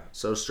shit out.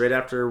 So straight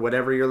after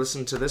whatever you're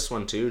listening to this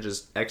one to,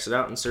 just exit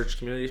out and search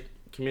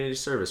Community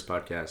Service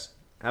Podcast.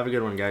 Have a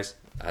good one, guys.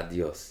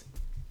 Adios.